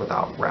combinations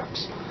without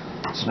reps.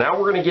 So now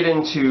we're going to get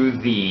into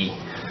the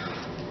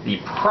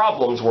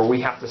problems where we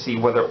have to see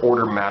whether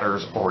order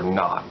matters or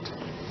not,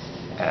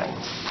 and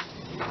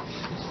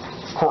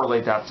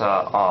correlate that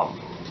to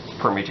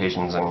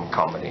permutations and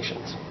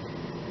combinations.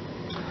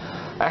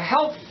 A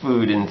health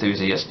food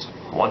enthusiast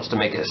wants to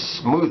make a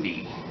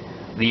smoothie.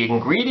 The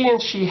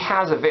ingredients she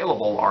has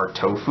available are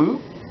tofu,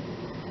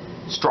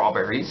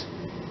 strawberries,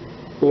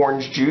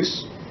 orange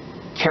juice,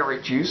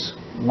 carrot juice,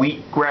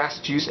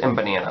 wheatgrass juice, and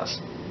bananas.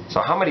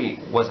 So how many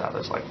was that?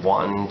 There's like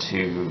 1,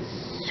 2,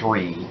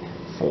 3,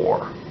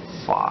 4,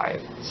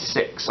 5,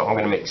 6. So I'm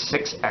going to make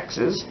 6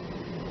 X's.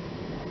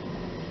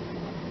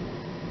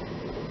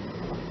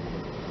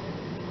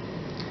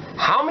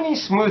 How many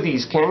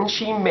smoothies can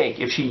she make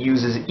if she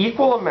uses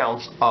equal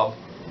amounts of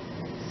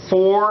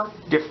 4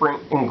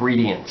 different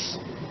ingredients?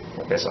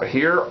 Okay, so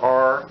here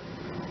are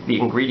the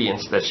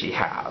ingredients that she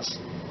has,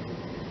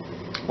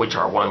 which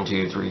are 1,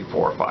 2, 3,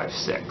 4, 5,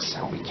 6,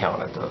 and we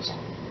counted those.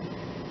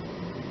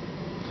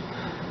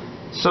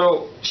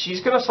 So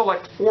she's going to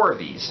select 4 of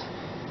these.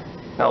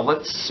 Now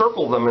let's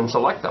circle them and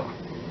select them.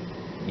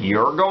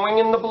 You're going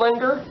in the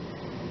blender.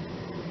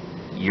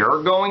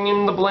 You're going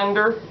in the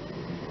blender.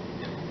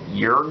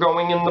 You're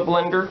going in the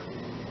blender.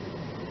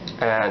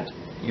 And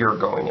you're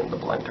going in the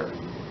blender.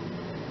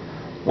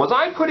 Was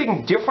I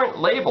putting different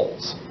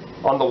labels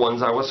on the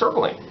ones I was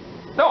circling.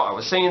 No, I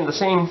was saying the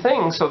same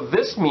thing, so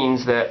this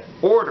means that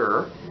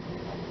order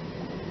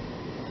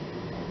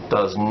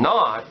does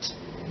not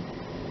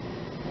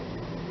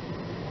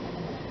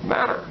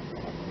matter.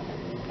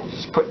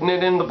 Just putting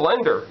it in the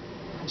blender.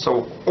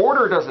 So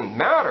order doesn't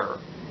matter,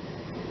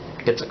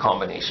 it's a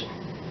combination.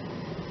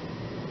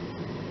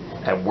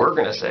 And we're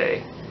going to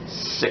say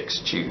 6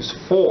 choose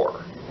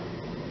 4.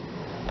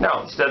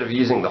 Now, instead of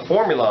using the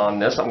formula on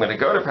this, I'm going to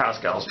go to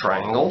Pascal's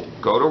triangle,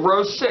 go to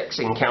row 6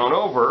 and count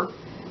over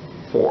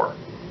 4.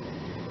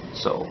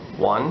 So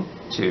 1,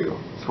 2,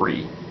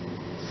 3,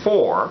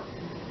 4.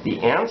 The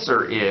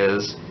answer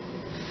is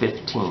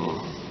 15.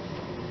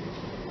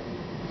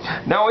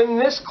 Now in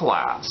this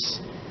class,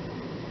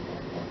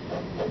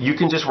 you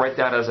can just write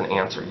that as an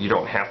answer. You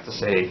don't have to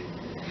say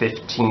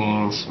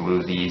 15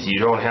 smoothies. You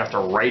don't have to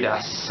write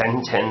a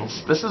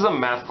sentence. This is a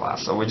math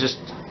class, so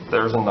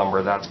there's a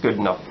number. That's good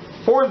enough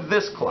for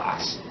this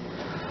class.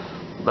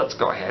 Let's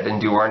go ahead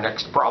and do our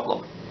next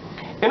problem.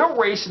 In a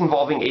race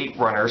involving 8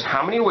 runners,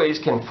 how many ways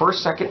can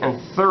first, second,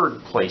 and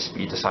third place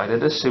be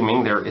decided,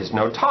 assuming there is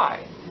no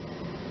tie?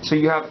 So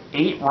you have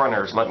 8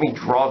 runners. Let me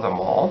draw them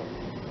all.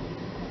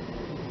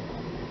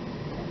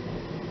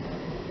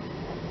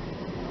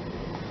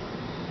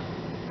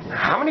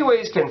 How many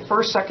ways can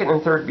first, second,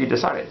 and third be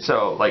decided?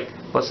 So, like,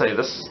 let's say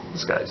this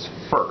guy's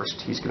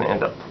first. He's going to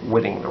end up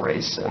winning the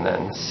race, and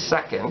then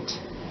second,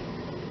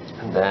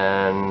 and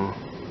then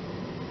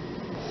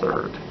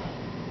third.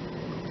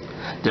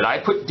 Did I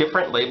put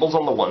different labels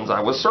on the ones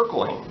I was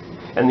circling?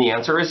 And the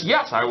answer is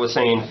yes. I was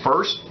saying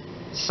first,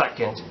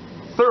 second,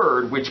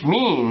 third, which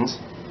means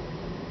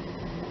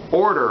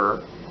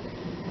order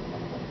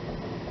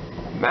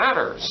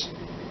matters.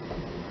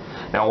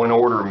 Now, when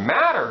order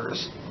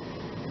matters,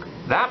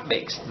 that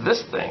makes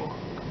this thing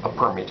a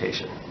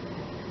permutation.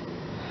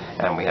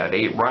 And we had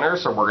 8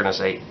 runners, so we're going to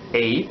say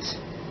 8,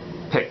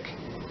 pick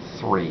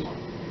 3.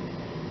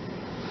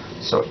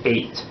 So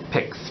 8,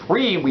 pick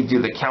 3, we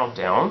do the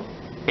countdown.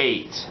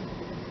 8,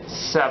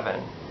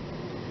 7,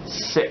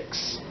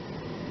 6.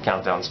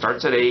 Countdown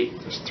starts at 8.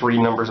 There's 3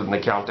 numbers in the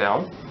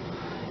countdown.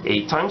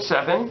 8 times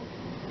 7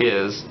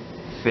 is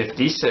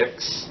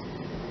 56.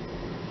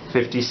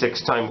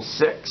 56 times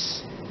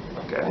 6.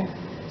 Okay.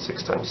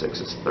 6 times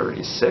 6 is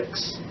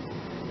 36.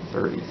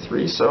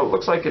 33. So it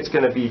looks like it's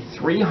going to be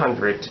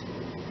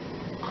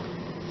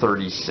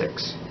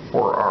 336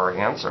 for our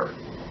answer.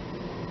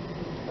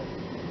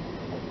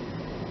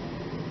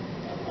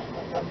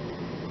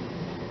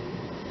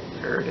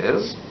 There it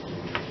is.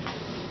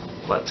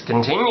 Let's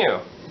continue.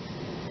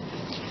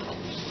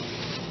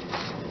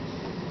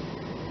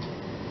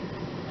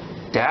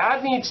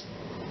 Dad needs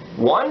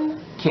 1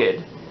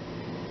 kid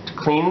to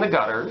clean the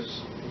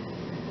gutters,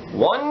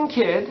 1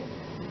 kid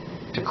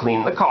to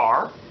clean the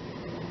car,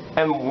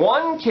 and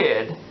 1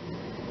 kid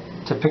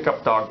to pick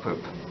up dog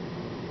poop.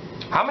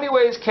 How many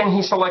ways can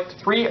he select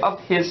 3 of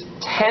his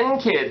 10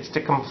 kids to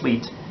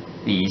complete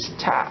these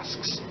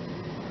tasks?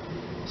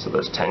 So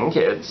there's 10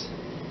 kids.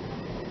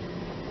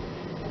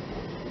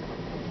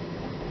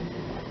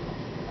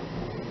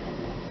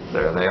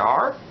 There they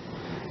are.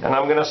 And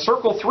I'm going to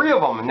circle 3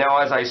 of them. Now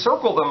as I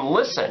circle them,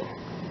 listen.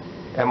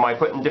 Am I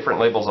putting different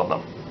labels on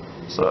them?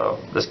 So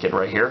this kid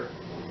right here,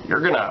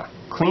 you're going to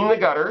clean the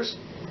gutters,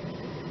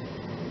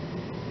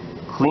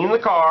 clean the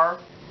car,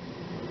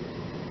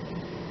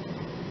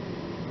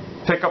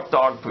 pick up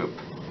dog poop.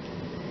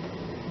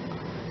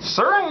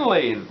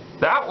 Certainly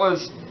that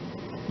was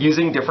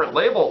using different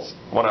labels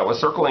when I was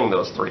circling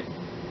those 3,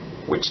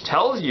 which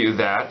tells you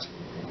that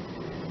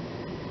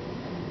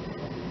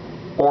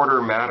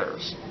order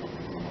matters.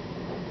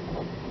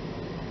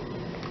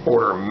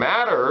 Order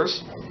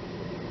matters.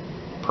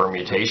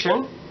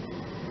 Permutation.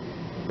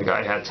 The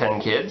guy had 10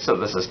 kids, so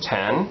this is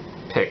 10,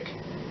 pick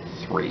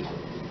 3.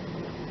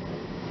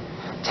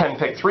 10,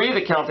 pick 3,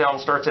 the countdown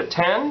starts at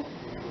 10.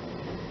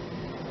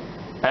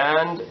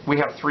 And we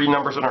have 3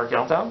 numbers in our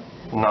countdown.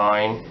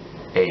 9,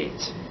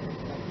 8.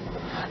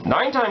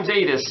 9 times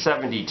 8 is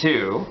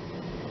 72.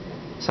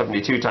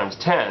 72 times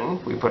 10,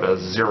 we put a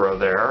 0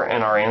 there,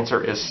 and our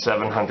answer is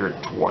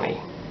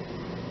 720.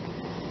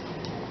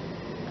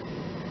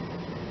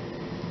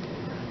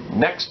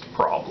 Next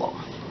problem.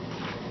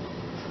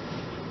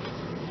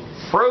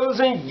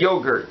 Frozen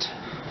yogurt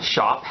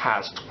shop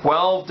has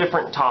 12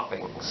 different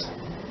toppings.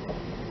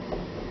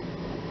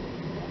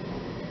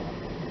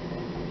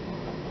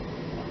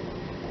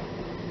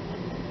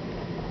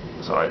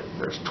 So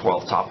there's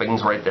 12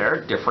 toppings right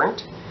there,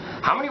 different.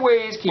 How many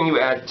ways can you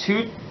add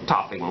 2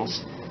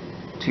 toppings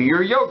to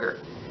your yogurt?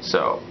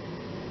 So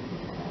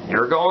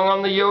you're going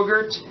on the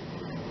yogurt,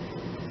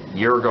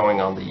 you're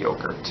going on the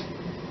yogurt.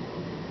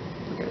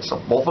 Okay, so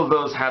both of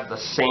those have the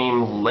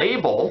same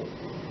label,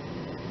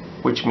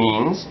 which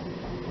means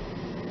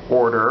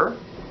order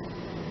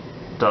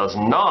does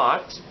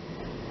not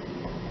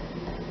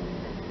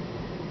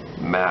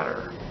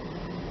matter,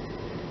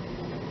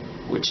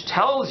 which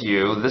tells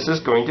you this is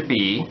going to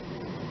be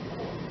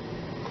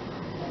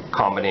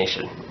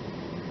combination.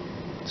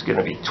 It's going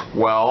to be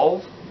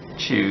 12,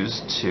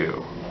 choose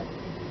 2.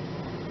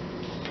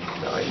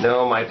 I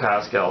know my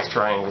Pascal's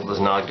triangle does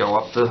not go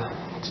up to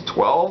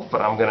 12,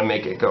 but I'm going to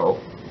make it go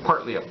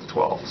partly up to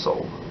 12.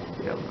 So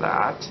we have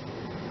that.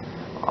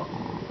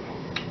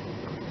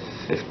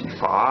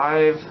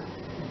 55.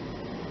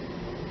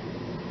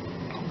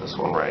 This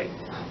one right.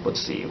 Let's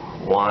see.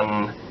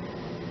 1,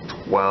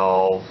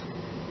 12,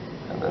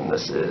 and then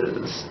this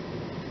is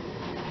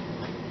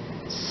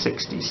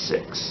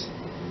 66.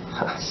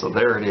 So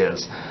there it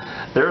is.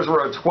 There's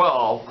row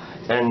 12,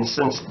 and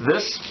since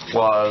this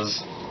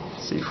was,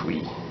 let's see if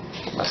we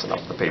messing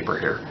up the paper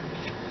here.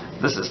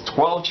 This is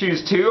 12,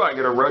 choose 2. I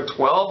get a row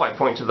 12. I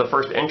point to the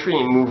first entry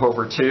and move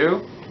over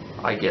 2.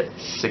 I get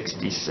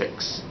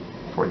 66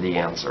 for the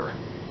answer.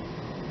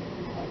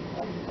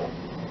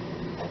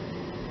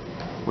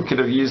 We could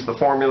have used the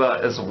formula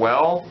as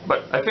well,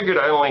 but I figured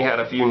I only had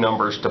a few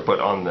numbers to put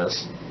on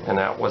this, and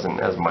that wasn't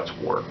as much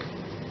work.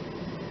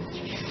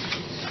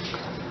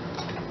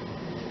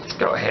 Let's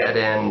go ahead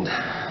and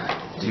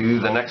do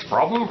the next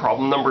problem,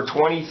 problem number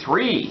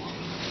 23.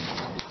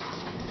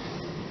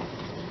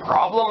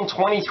 Problem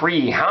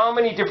 23. How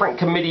many different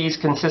committees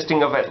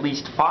consisting of at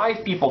least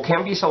 5 people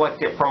can be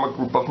selected from a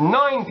group of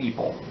 9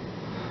 people?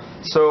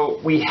 So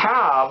we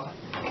have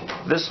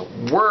this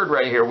word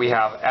right here, we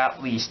have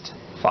at least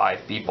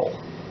 5 people.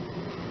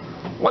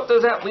 What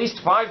does at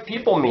least 5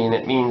 people mean?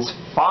 It means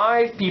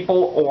 5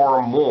 people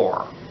or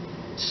more.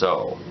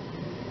 So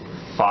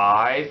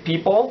 5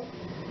 people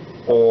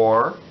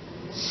or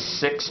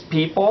 6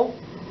 people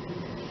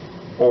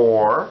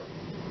or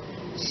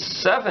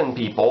 7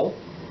 people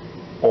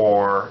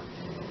or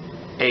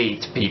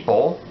 8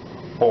 people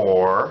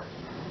or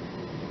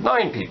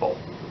 9 people.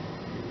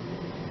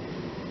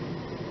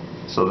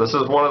 So this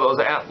is one of those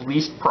at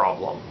least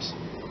problems.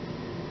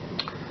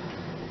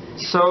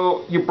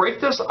 So you break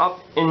this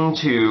up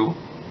into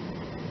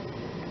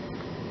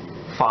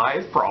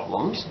 5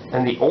 problems,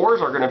 and the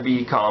ors are going to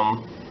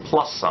become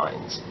plus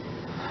signs.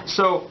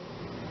 So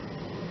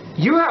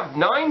you have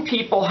 9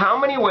 people. How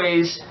many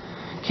ways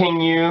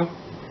can you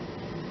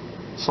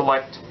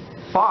select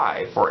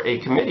 5 for a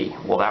committee?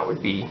 Well, that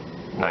would be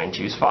 9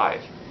 choose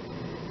 5.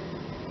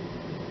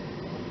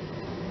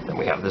 Then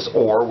we have this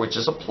or, which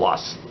is a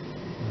plus.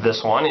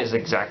 This one is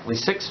exactly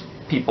 6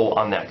 people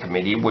on that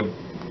committee,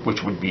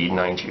 which would be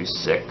 9 choose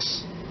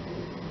 6,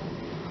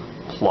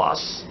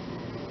 plus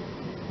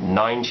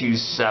 9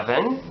 choose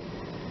 7,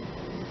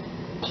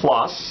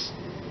 plus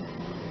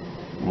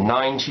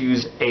 9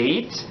 choose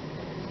 8,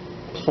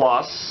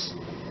 plus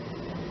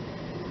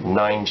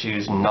 9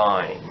 choose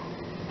 9.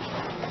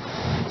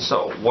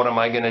 So what am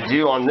I going to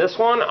do on this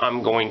one?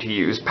 I'm going to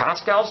use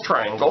Pascal's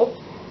triangle,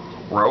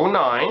 row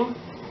 9.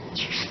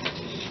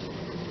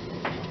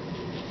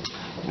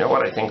 You know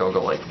what? I think I'll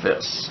go like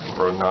this.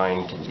 Row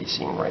 9 can be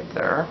seen right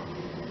there.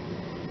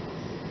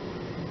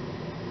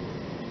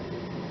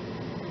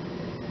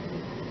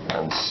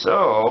 And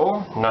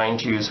so 9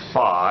 choose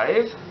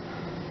 5.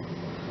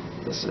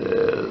 This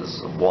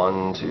is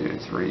 1, 2,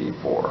 3,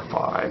 4,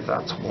 5.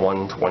 That's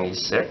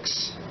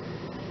 126.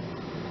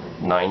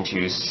 9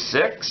 choose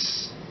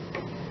 6.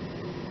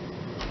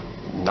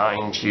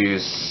 9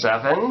 choose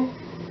 7.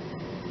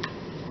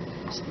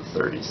 That's the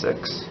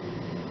 36.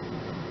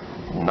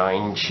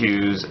 9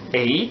 choose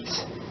 8,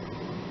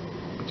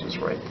 which is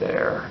right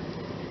there.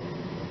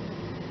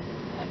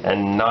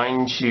 And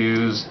 9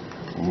 choose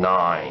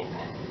 9.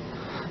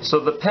 So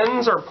the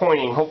pens are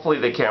pointing, hopefully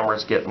the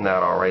camera's getting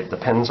that all right, the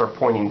pens are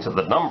pointing to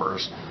the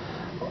numbers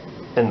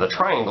in the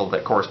triangle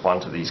that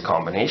correspond to these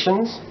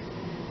combinations.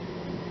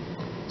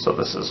 So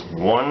this is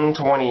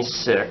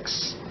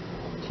 126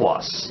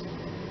 plus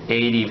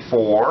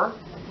 84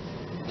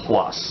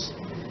 plus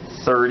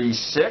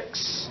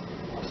 36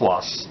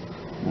 plus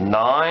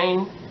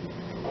 9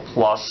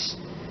 plus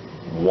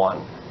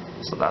 1.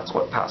 So that's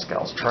what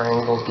Pascal's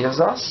triangle gives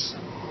us.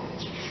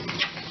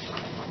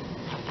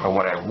 And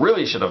what I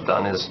really should have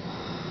done is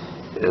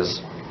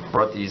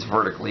wrote these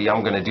vertically.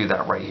 I'm going to do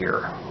that right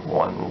here.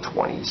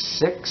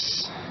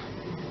 126,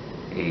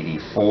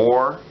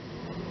 84,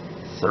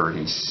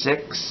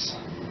 36.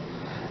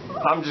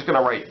 I'm just going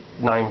to write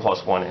 9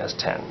 plus 1 as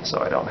 10, so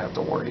I don't have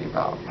to worry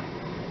about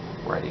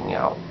writing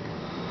out.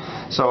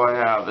 So I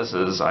have,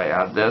 I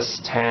add this,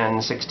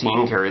 10,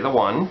 16, carry the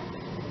 1.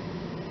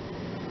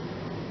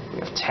 We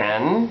have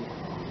 10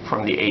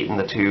 from the 8 and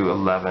the 2,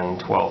 11,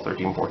 12,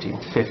 13, 14,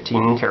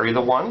 15, carry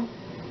the 1.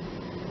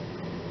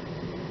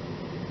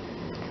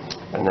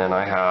 And then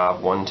I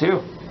have 1,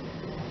 2.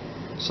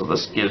 So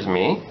this gives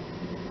me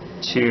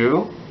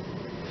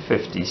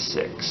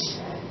 256.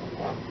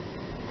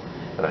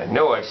 And I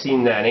know I've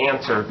seen that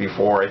answer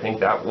before. I think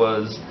that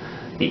was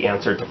the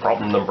answer to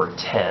problem number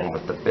 10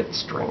 with the bit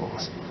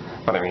strings.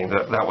 But I mean,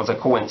 that was a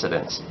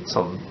coincidence.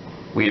 So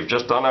we have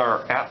just done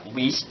our at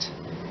least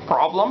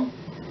problem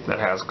that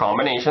has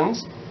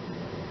combinations.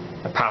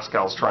 And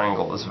Pascal's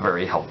triangle is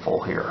very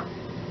helpful here.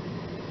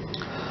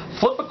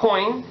 Flip a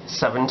coin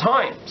 7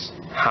 times.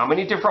 How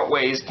many different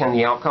ways can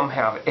the outcome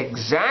have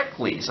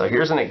exactly? So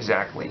here's an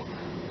exactly.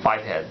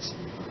 5 heads.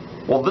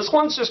 Well, this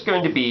one's just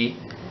going to be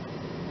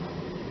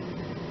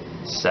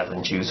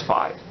 7 choose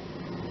 5.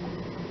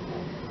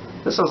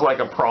 This is like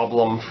a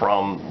problem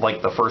from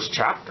like the first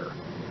chapter.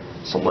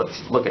 So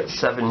let's look at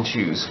 7,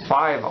 choose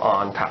 5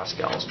 on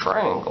Pascal's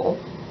triangle.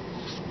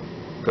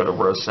 Go to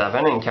row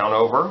 7 and count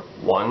over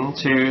 1,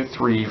 2,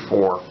 3,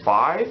 4,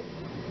 5.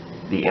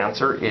 The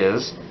answer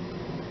is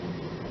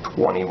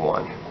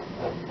 21.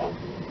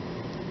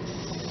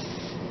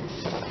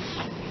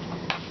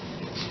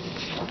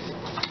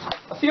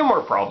 A few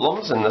more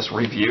problems in this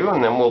review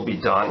and then we'll be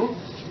done.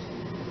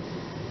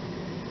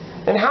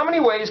 In how many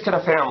ways can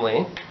a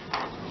family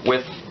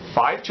with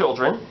 5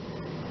 children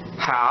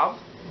have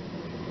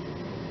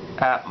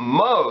at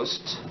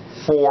most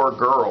 4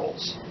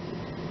 girls?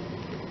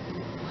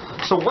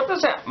 So what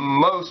does at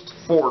most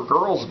 4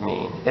 girls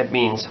mean? It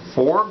means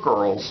 4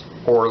 girls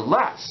or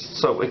less.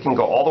 So it can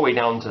go all the way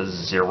down to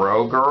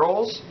 0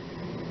 girls,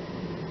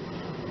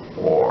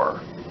 or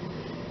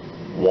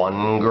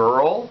 1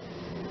 girl,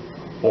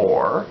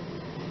 or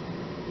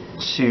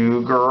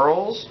 2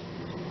 girls,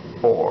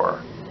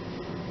 or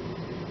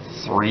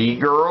 3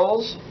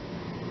 girls,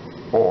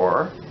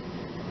 or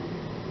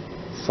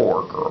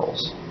 4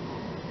 girls.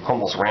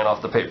 Almost ran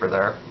off the paper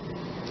there.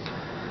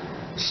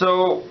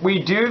 So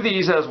we do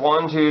these as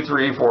 1, 2,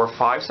 3, 4,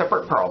 5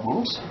 separate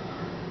problems.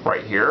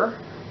 Right here.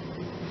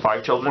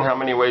 5 children, how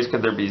many ways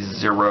could there be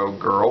 0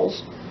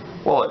 girls?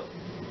 Well,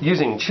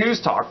 using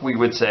choose talk, we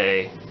would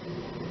say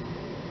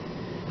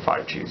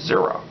 5 choose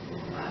 0.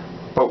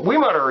 But we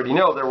might already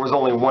know there was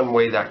only one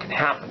way that can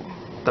happen.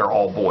 They're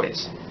all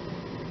boys.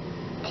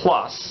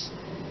 Plus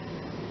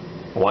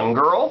 1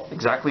 girl,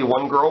 exactly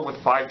 1 girl with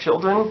 5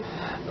 children.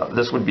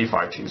 This would be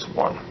 5 choose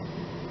 1.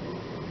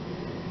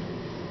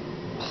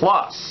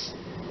 Plus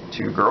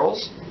 2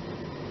 girls,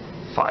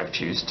 5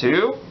 choose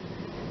 2.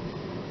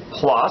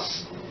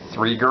 Plus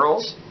 3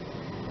 girls,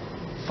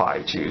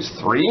 5 choose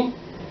 3.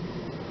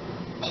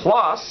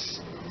 Plus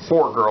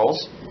 4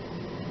 girls,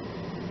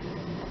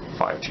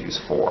 5 choose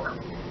 4.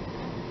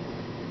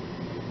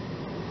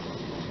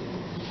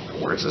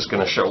 Where's this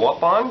going to show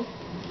up on?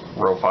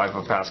 Row 5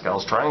 of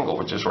Pascal's triangle,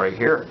 which is right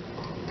here.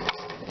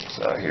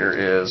 So here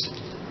is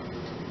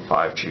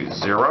 5 choose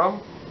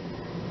 0.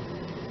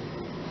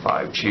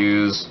 5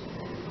 choose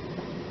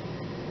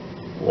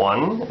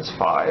 1 is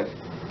 5.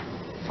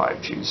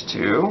 5 choose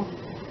 2.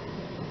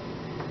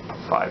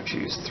 5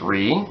 choose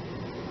 3.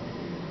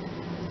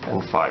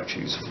 And 5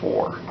 choose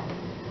 4.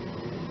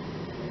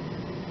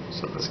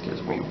 So this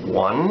gives me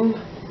 1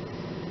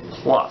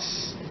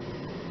 plus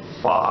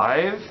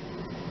 5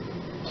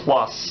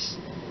 plus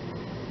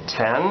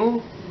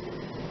 10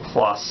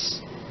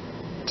 plus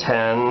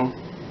 10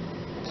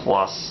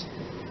 plus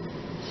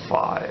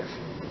 5.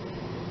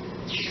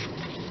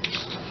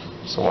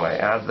 So when I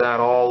add that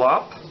all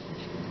up,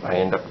 I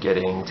end up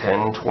getting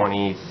 10,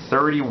 20,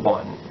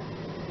 31.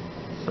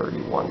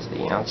 31's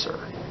the answer.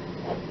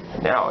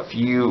 Now, if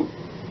you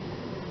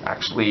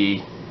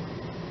actually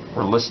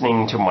were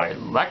listening to my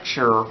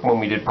lecture when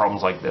we did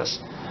problems like this,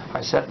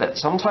 I said that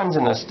sometimes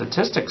in a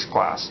statistics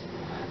class,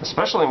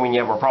 especially when you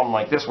have a problem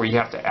like this where you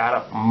have to add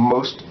up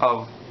most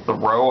of the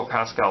row of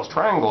Pascal's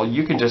triangle,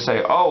 you can just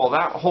say, oh, well,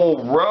 that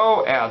whole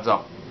row adds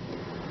up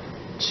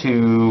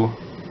to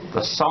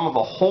the sum of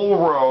the whole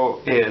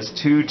row is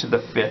 2 to the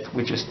 5th,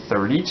 which is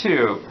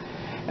 32.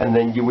 And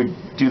then you would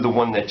do the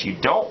one that you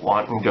don't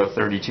want and go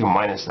 32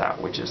 minus that,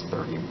 which is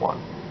 31.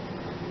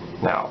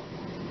 Now,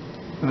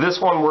 this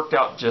one worked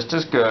out just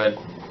as good,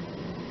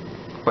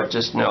 but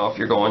just know if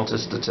you're going to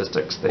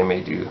statistics, they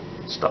may do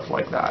stuff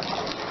like that.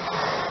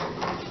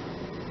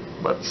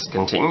 Let's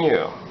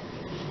continue.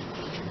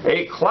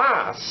 A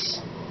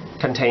class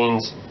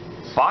contains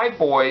 5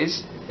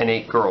 boys and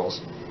 8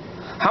 girls.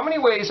 How many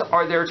ways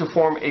are there to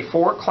form a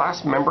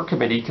 4-class member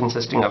committee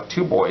consisting of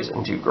 2 boys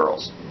and 2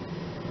 girls?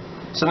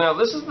 So now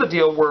this is the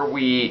deal where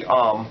we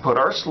put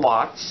our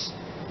slots,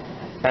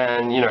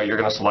 and you're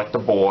going to select a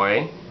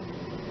boy.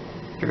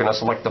 You're going to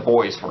select the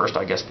boys first,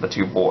 I guess the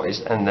 2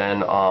 boys, and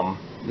then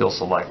you'll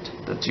select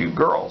the 2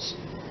 girls.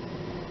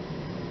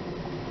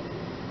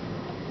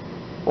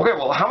 Okay,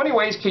 well, how many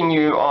ways can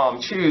you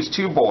choose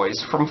 2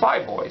 boys from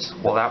 5 boys?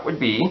 Well, that would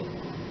be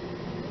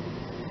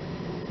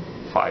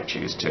 5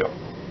 choose 2.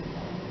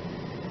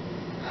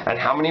 And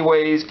how many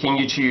ways can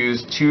you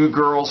choose 2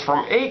 girls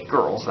from 8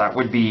 girls? That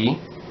would be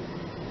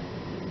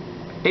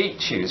 8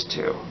 choose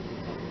 2.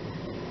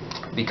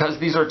 Because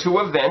these are 2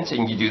 events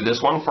and you do this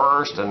one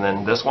first and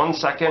then this one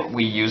second,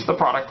 we use the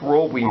product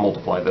rule, we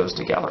multiply those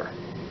together.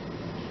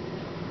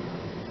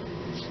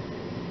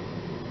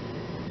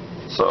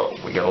 So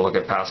we got to look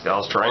at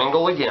Pascal's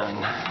triangle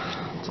again.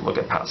 To look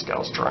at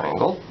Pascal's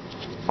triangle,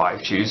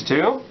 5 choose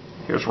 2.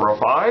 Here's row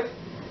 5.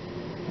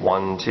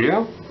 1,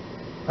 2.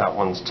 That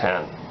one's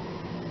 10.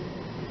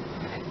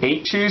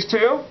 8 choose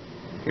 2.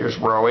 Here's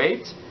row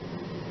 8.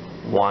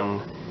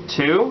 1,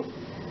 2.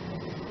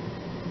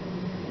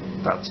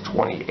 That's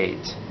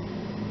 28.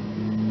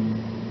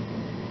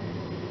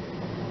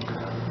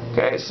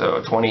 Okay,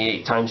 so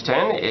 28 times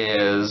 10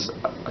 is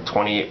a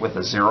 28 with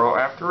a 0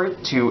 after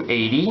it,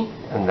 280,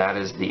 and that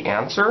is the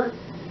answer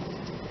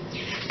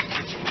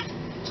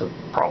to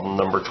problem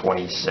number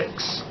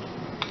 26.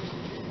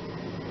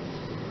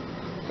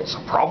 Okay, so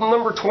problem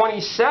number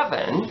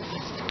 27.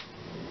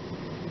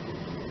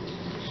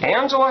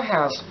 Angela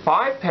has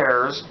 5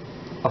 pairs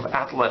of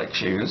athletic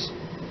shoes,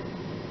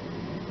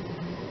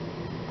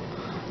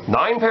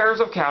 9 pairs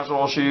of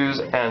casual shoes,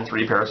 and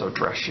 3 pairs of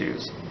dress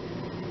shoes.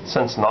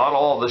 Since not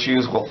all of the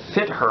shoes will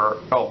fit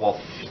her, will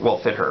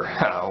fit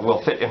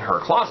in her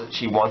closet,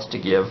 she wants to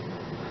give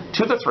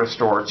to the thrift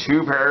store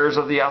 2 pairs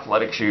of the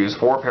athletic shoes,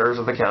 4 pairs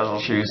of the casual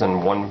shoes,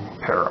 and 1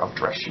 pair of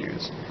dress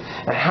shoes.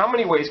 And how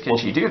many ways can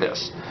she do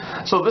this?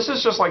 So this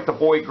is just like the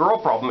boy-girl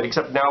problem,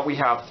 except now we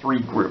have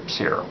 3 groups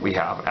here. We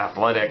have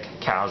athletic,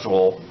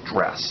 casual,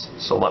 dress.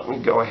 So let me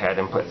go ahead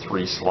and put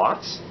 3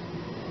 slots.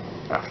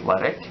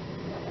 Athletic,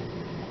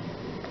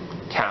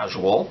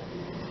 casual,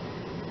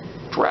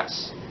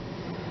 dress.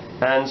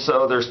 And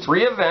so there's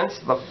 3 events.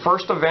 The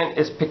first event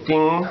is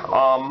picking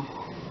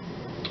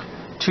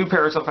 2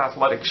 pairs of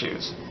athletic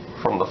shoes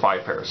from the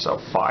 5 pairs. So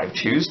 5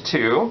 choose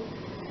 2.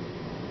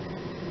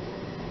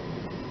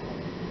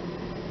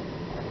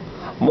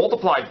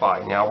 Multiplied by,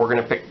 now we're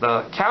going to pick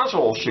the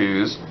casual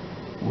shoes,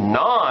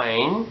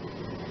 9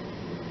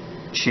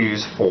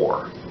 choose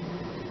 4.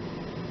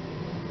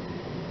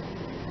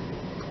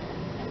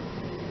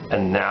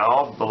 And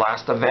now the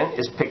last event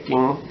is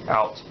picking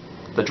out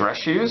the dress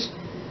shoes,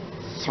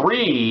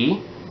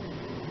 3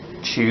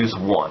 choose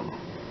 1.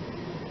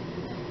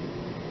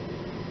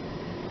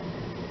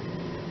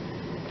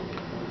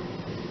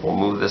 We'll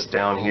move this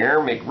down here,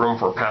 make room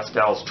for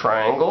Pascal's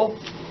triangle.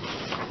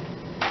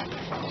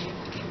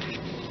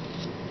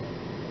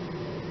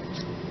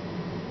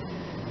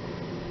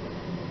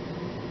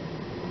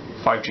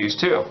 Five choose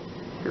 2.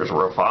 Here's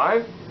row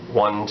 5.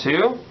 1,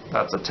 2.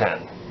 That's a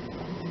 10.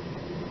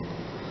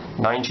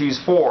 9 choose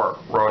 4.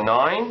 Row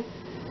 9.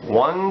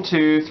 1,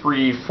 2,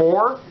 3,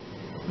 4.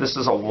 This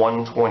is a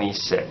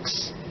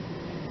 126.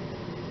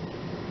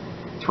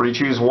 3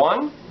 choose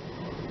 1.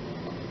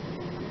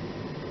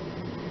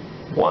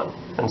 1.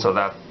 And so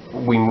that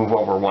we move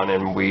over 1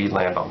 and we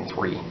land on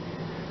 3.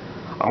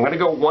 I'm going to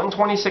go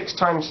 126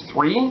 times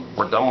 3.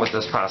 We're done with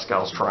this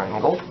Pascal's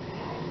triangle.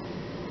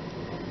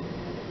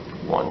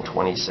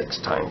 126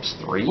 times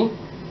 3.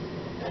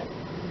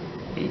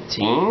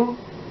 18.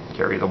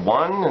 Carry the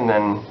 1 and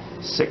then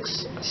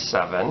 6,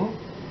 7.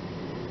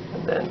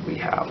 And then we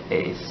have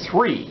a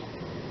 3.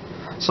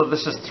 So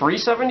this is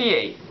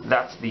 378.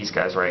 That's these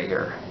guys right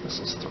here. This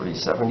is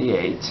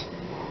 378.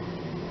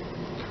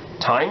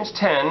 Times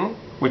 10,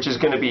 which is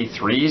going to be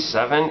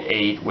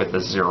 378 with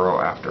a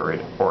 0 after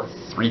it, or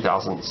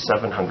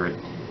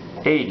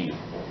 3,780.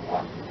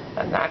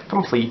 And that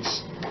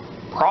completes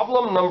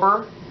problem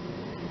number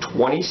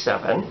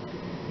 27.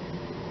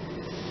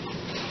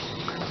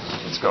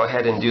 Let's go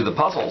ahead and do the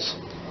puzzles.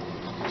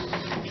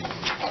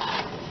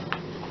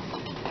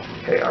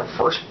 Okay, our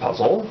first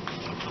puzzle,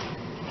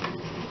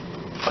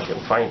 if I can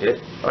find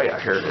it. Oh yeah,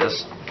 here it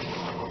is.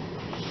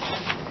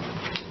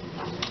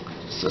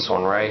 It's this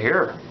one right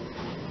here.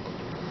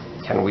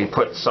 Can we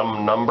put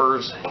some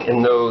numbers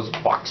in those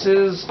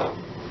boxes?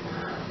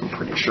 I'm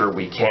pretty sure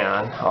we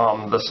can.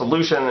 The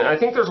solution, I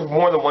think there's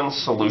more than one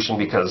solution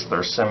because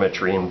there's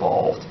symmetry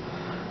involved.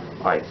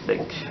 I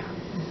think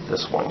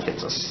this one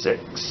gets a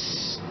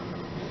 6,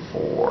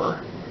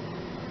 4,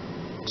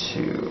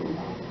 2,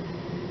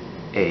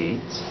 8,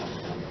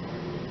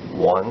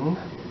 1,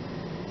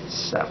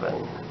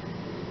 7,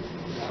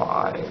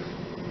 5,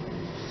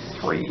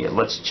 3.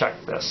 Let's check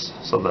this.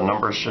 So the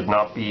numbers should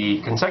not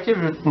be,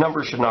 consecutive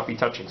numbers should not be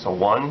touching. So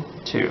 1,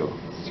 2,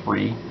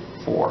 3,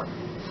 4,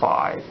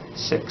 5,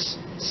 6,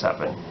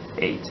 7,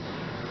 8.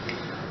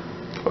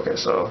 Okay,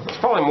 so there's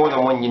probably more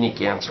than one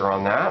unique answer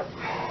on that.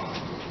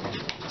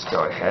 Let's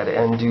go ahead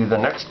and do the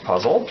next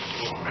puzzle.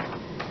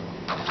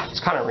 This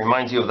kind of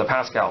reminds you of the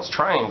Pascal's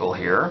triangle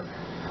here.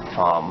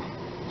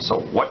 So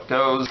what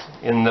goes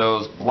in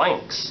those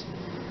blanks?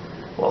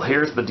 Well,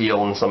 here's the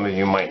deal, and some of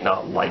you might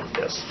not like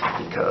this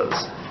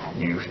because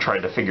you've tried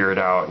to figure it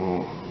out,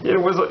 and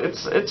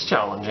it's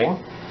challenging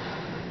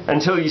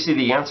until you see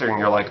the answer and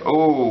you're like,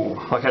 oh,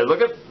 okay, look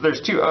at, there's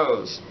 2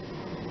 O's,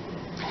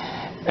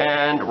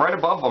 and right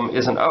above them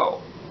is an O.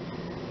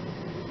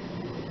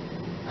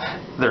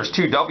 There's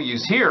 2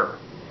 W's here,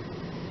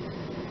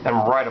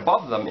 and right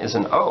above them is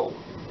an O.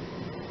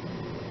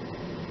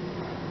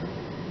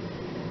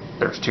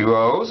 There's 2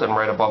 O's, and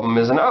right above them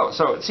is an O.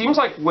 So it seems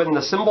like when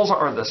the symbols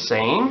are the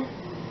same,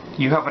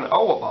 you have an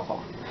O above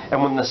them.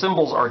 And when the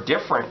symbols are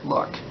different,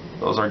 look,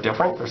 those are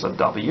different, there's a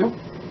W.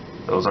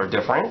 Those are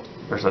different,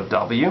 there's a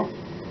W.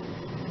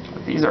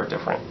 These are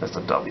different, there's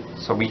a W.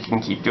 So we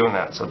can keep doing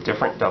that. So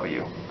different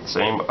W,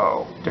 same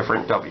O,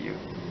 different W,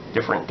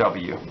 different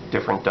W,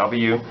 different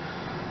W,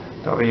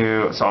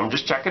 W. So I'm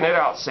just checking it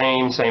out,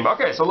 same.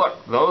 Okay, so look,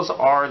 those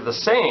are the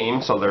same,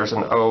 so there's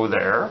an O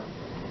there.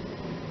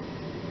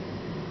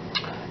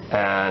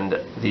 And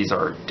these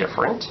are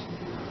different,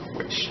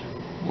 which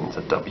means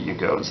a W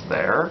goes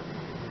there.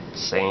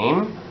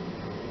 Same,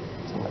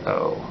 it's an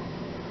O.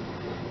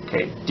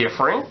 Okay,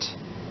 different,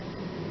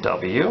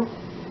 W.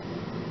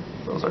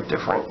 Those are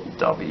different,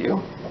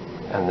 W.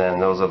 And then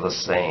those are the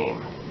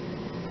same,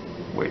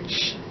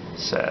 which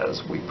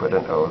says we put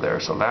an O there.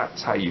 So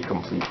that's how you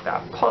complete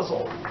that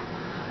puzzle.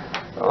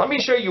 Now let me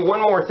show you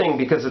one more thing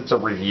because it's a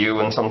review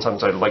and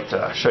sometimes I'd like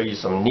to show you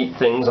some neat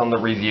things on the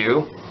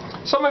review.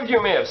 Some of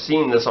you may have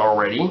seen this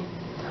already,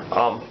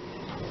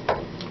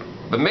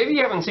 but maybe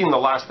you haven't seen the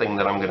last thing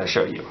that I'm going to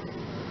show you.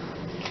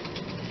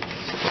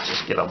 So let's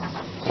just get a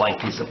blank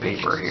piece of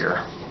paper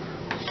here.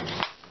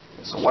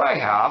 So what I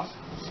have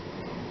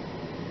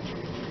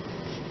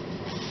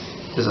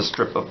is a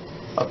strip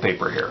of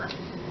paper here.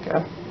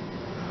 Okay.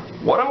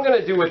 What I'm going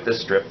to do with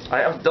this strip, I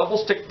have double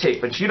stick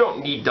tape, but you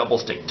don't need double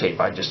stick tape.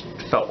 I just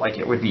felt like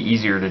it would be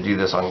easier to do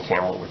this on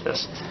camera with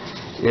this.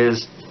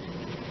 Is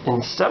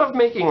instead of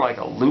making like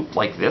a loop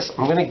like this,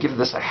 I'm going to give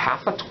this a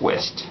half a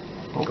twist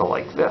and go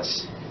like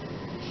this.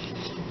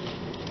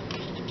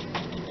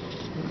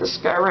 This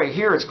guy right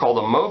here is called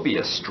a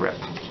Mobius strip.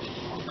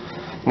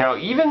 Now,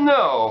 even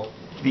though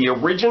the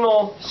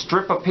original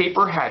strip of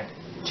paper had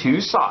two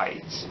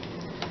sides,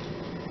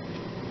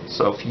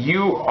 so if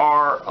you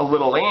are a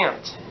little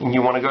ant and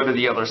you want to go to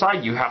the other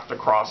side, you have to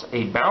cross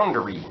a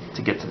boundary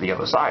to get to the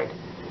other side.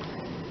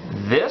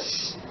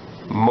 This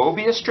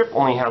Mobius strip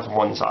only has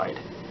one side.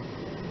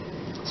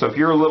 So if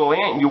you're a little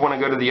ant and you want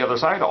to go to the other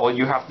side, all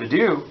you have to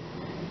do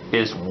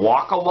is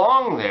walk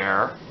along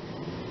there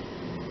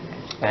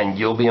and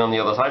you'll be on the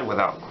other side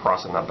without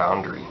crossing that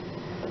boundary.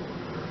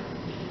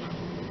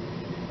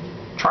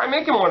 Try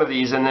making one of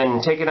these and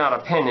then taking out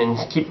a pen and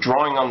keep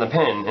drawing on the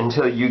pen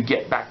until you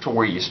get back to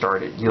where you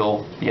started.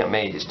 You'll be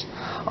amazed.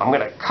 I'm going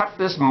to cut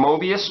this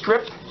Mobius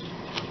strip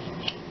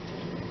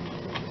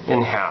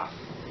in half.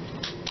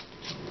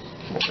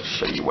 I'm going to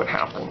show you what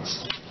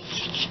happens.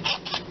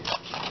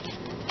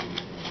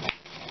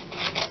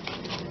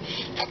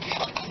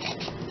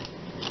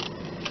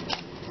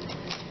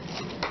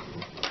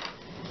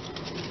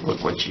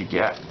 Look what you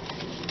get.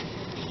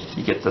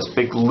 You get this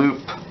big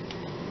loop.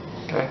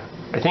 Okay.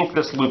 I think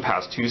this loop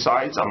has two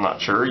sides. I'm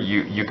not sure.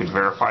 You could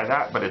verify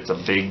that, but it's a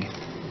big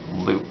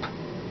loop.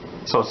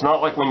 So it's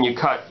not like when you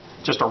cut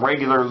just a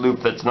regular loop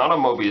that's not a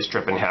Mobius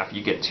strip in half,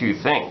 you get two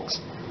things.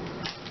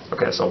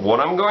 Okay, so what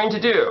I'm going to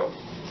do,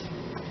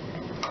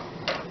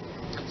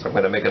 so I'm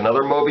going to make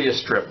another Mobius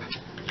strip.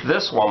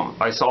 This one,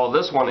 I saw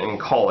this one in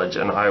college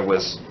and I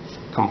was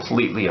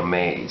completely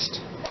amazed.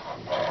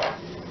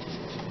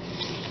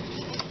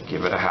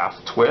 Give it a half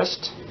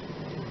twist.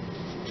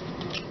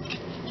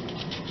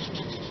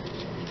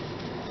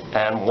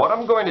 And what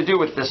I'm going to do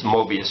with this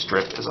Mobius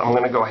strip is I'm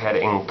going to go ahead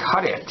and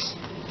cut it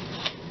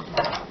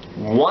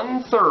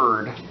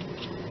 1/3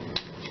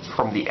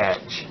 from the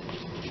edge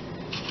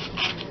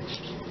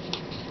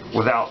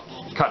without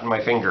cutting my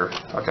finger.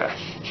 Okay.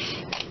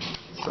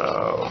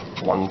 So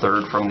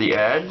 1/3 from the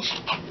edge.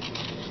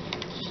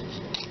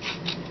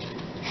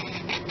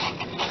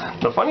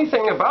 The funny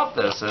thing about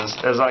this is,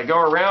 as I go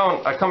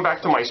around, I come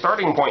back to my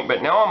starting point,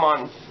 but now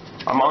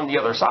I'm on the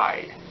other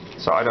side.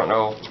 So I don't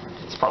know.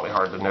 It's probably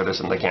hard to notice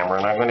in the camera,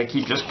 and I'm going to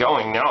keep just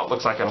going. Now it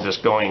looks like I'm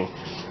just going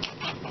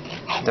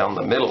down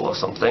the middle of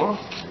something.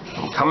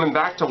 I'm coming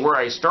back to where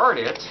I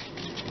started.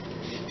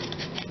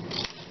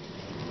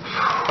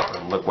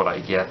 And look what I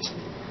get.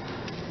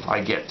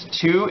 I get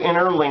two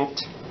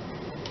interlinked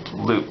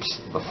loops.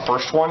 The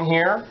first one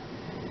here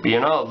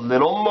being a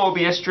little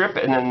Mobius strip,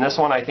 and then this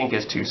one I think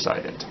is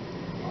two-sided.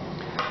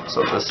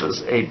 So this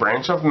is a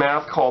branch of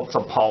math called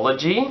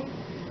topology.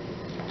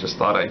 Just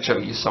thought I'd show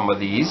you some of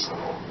these.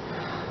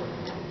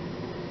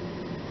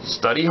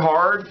 Study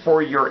hard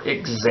for your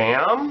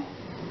exam.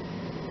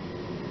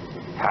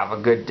 Have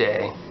a good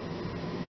day.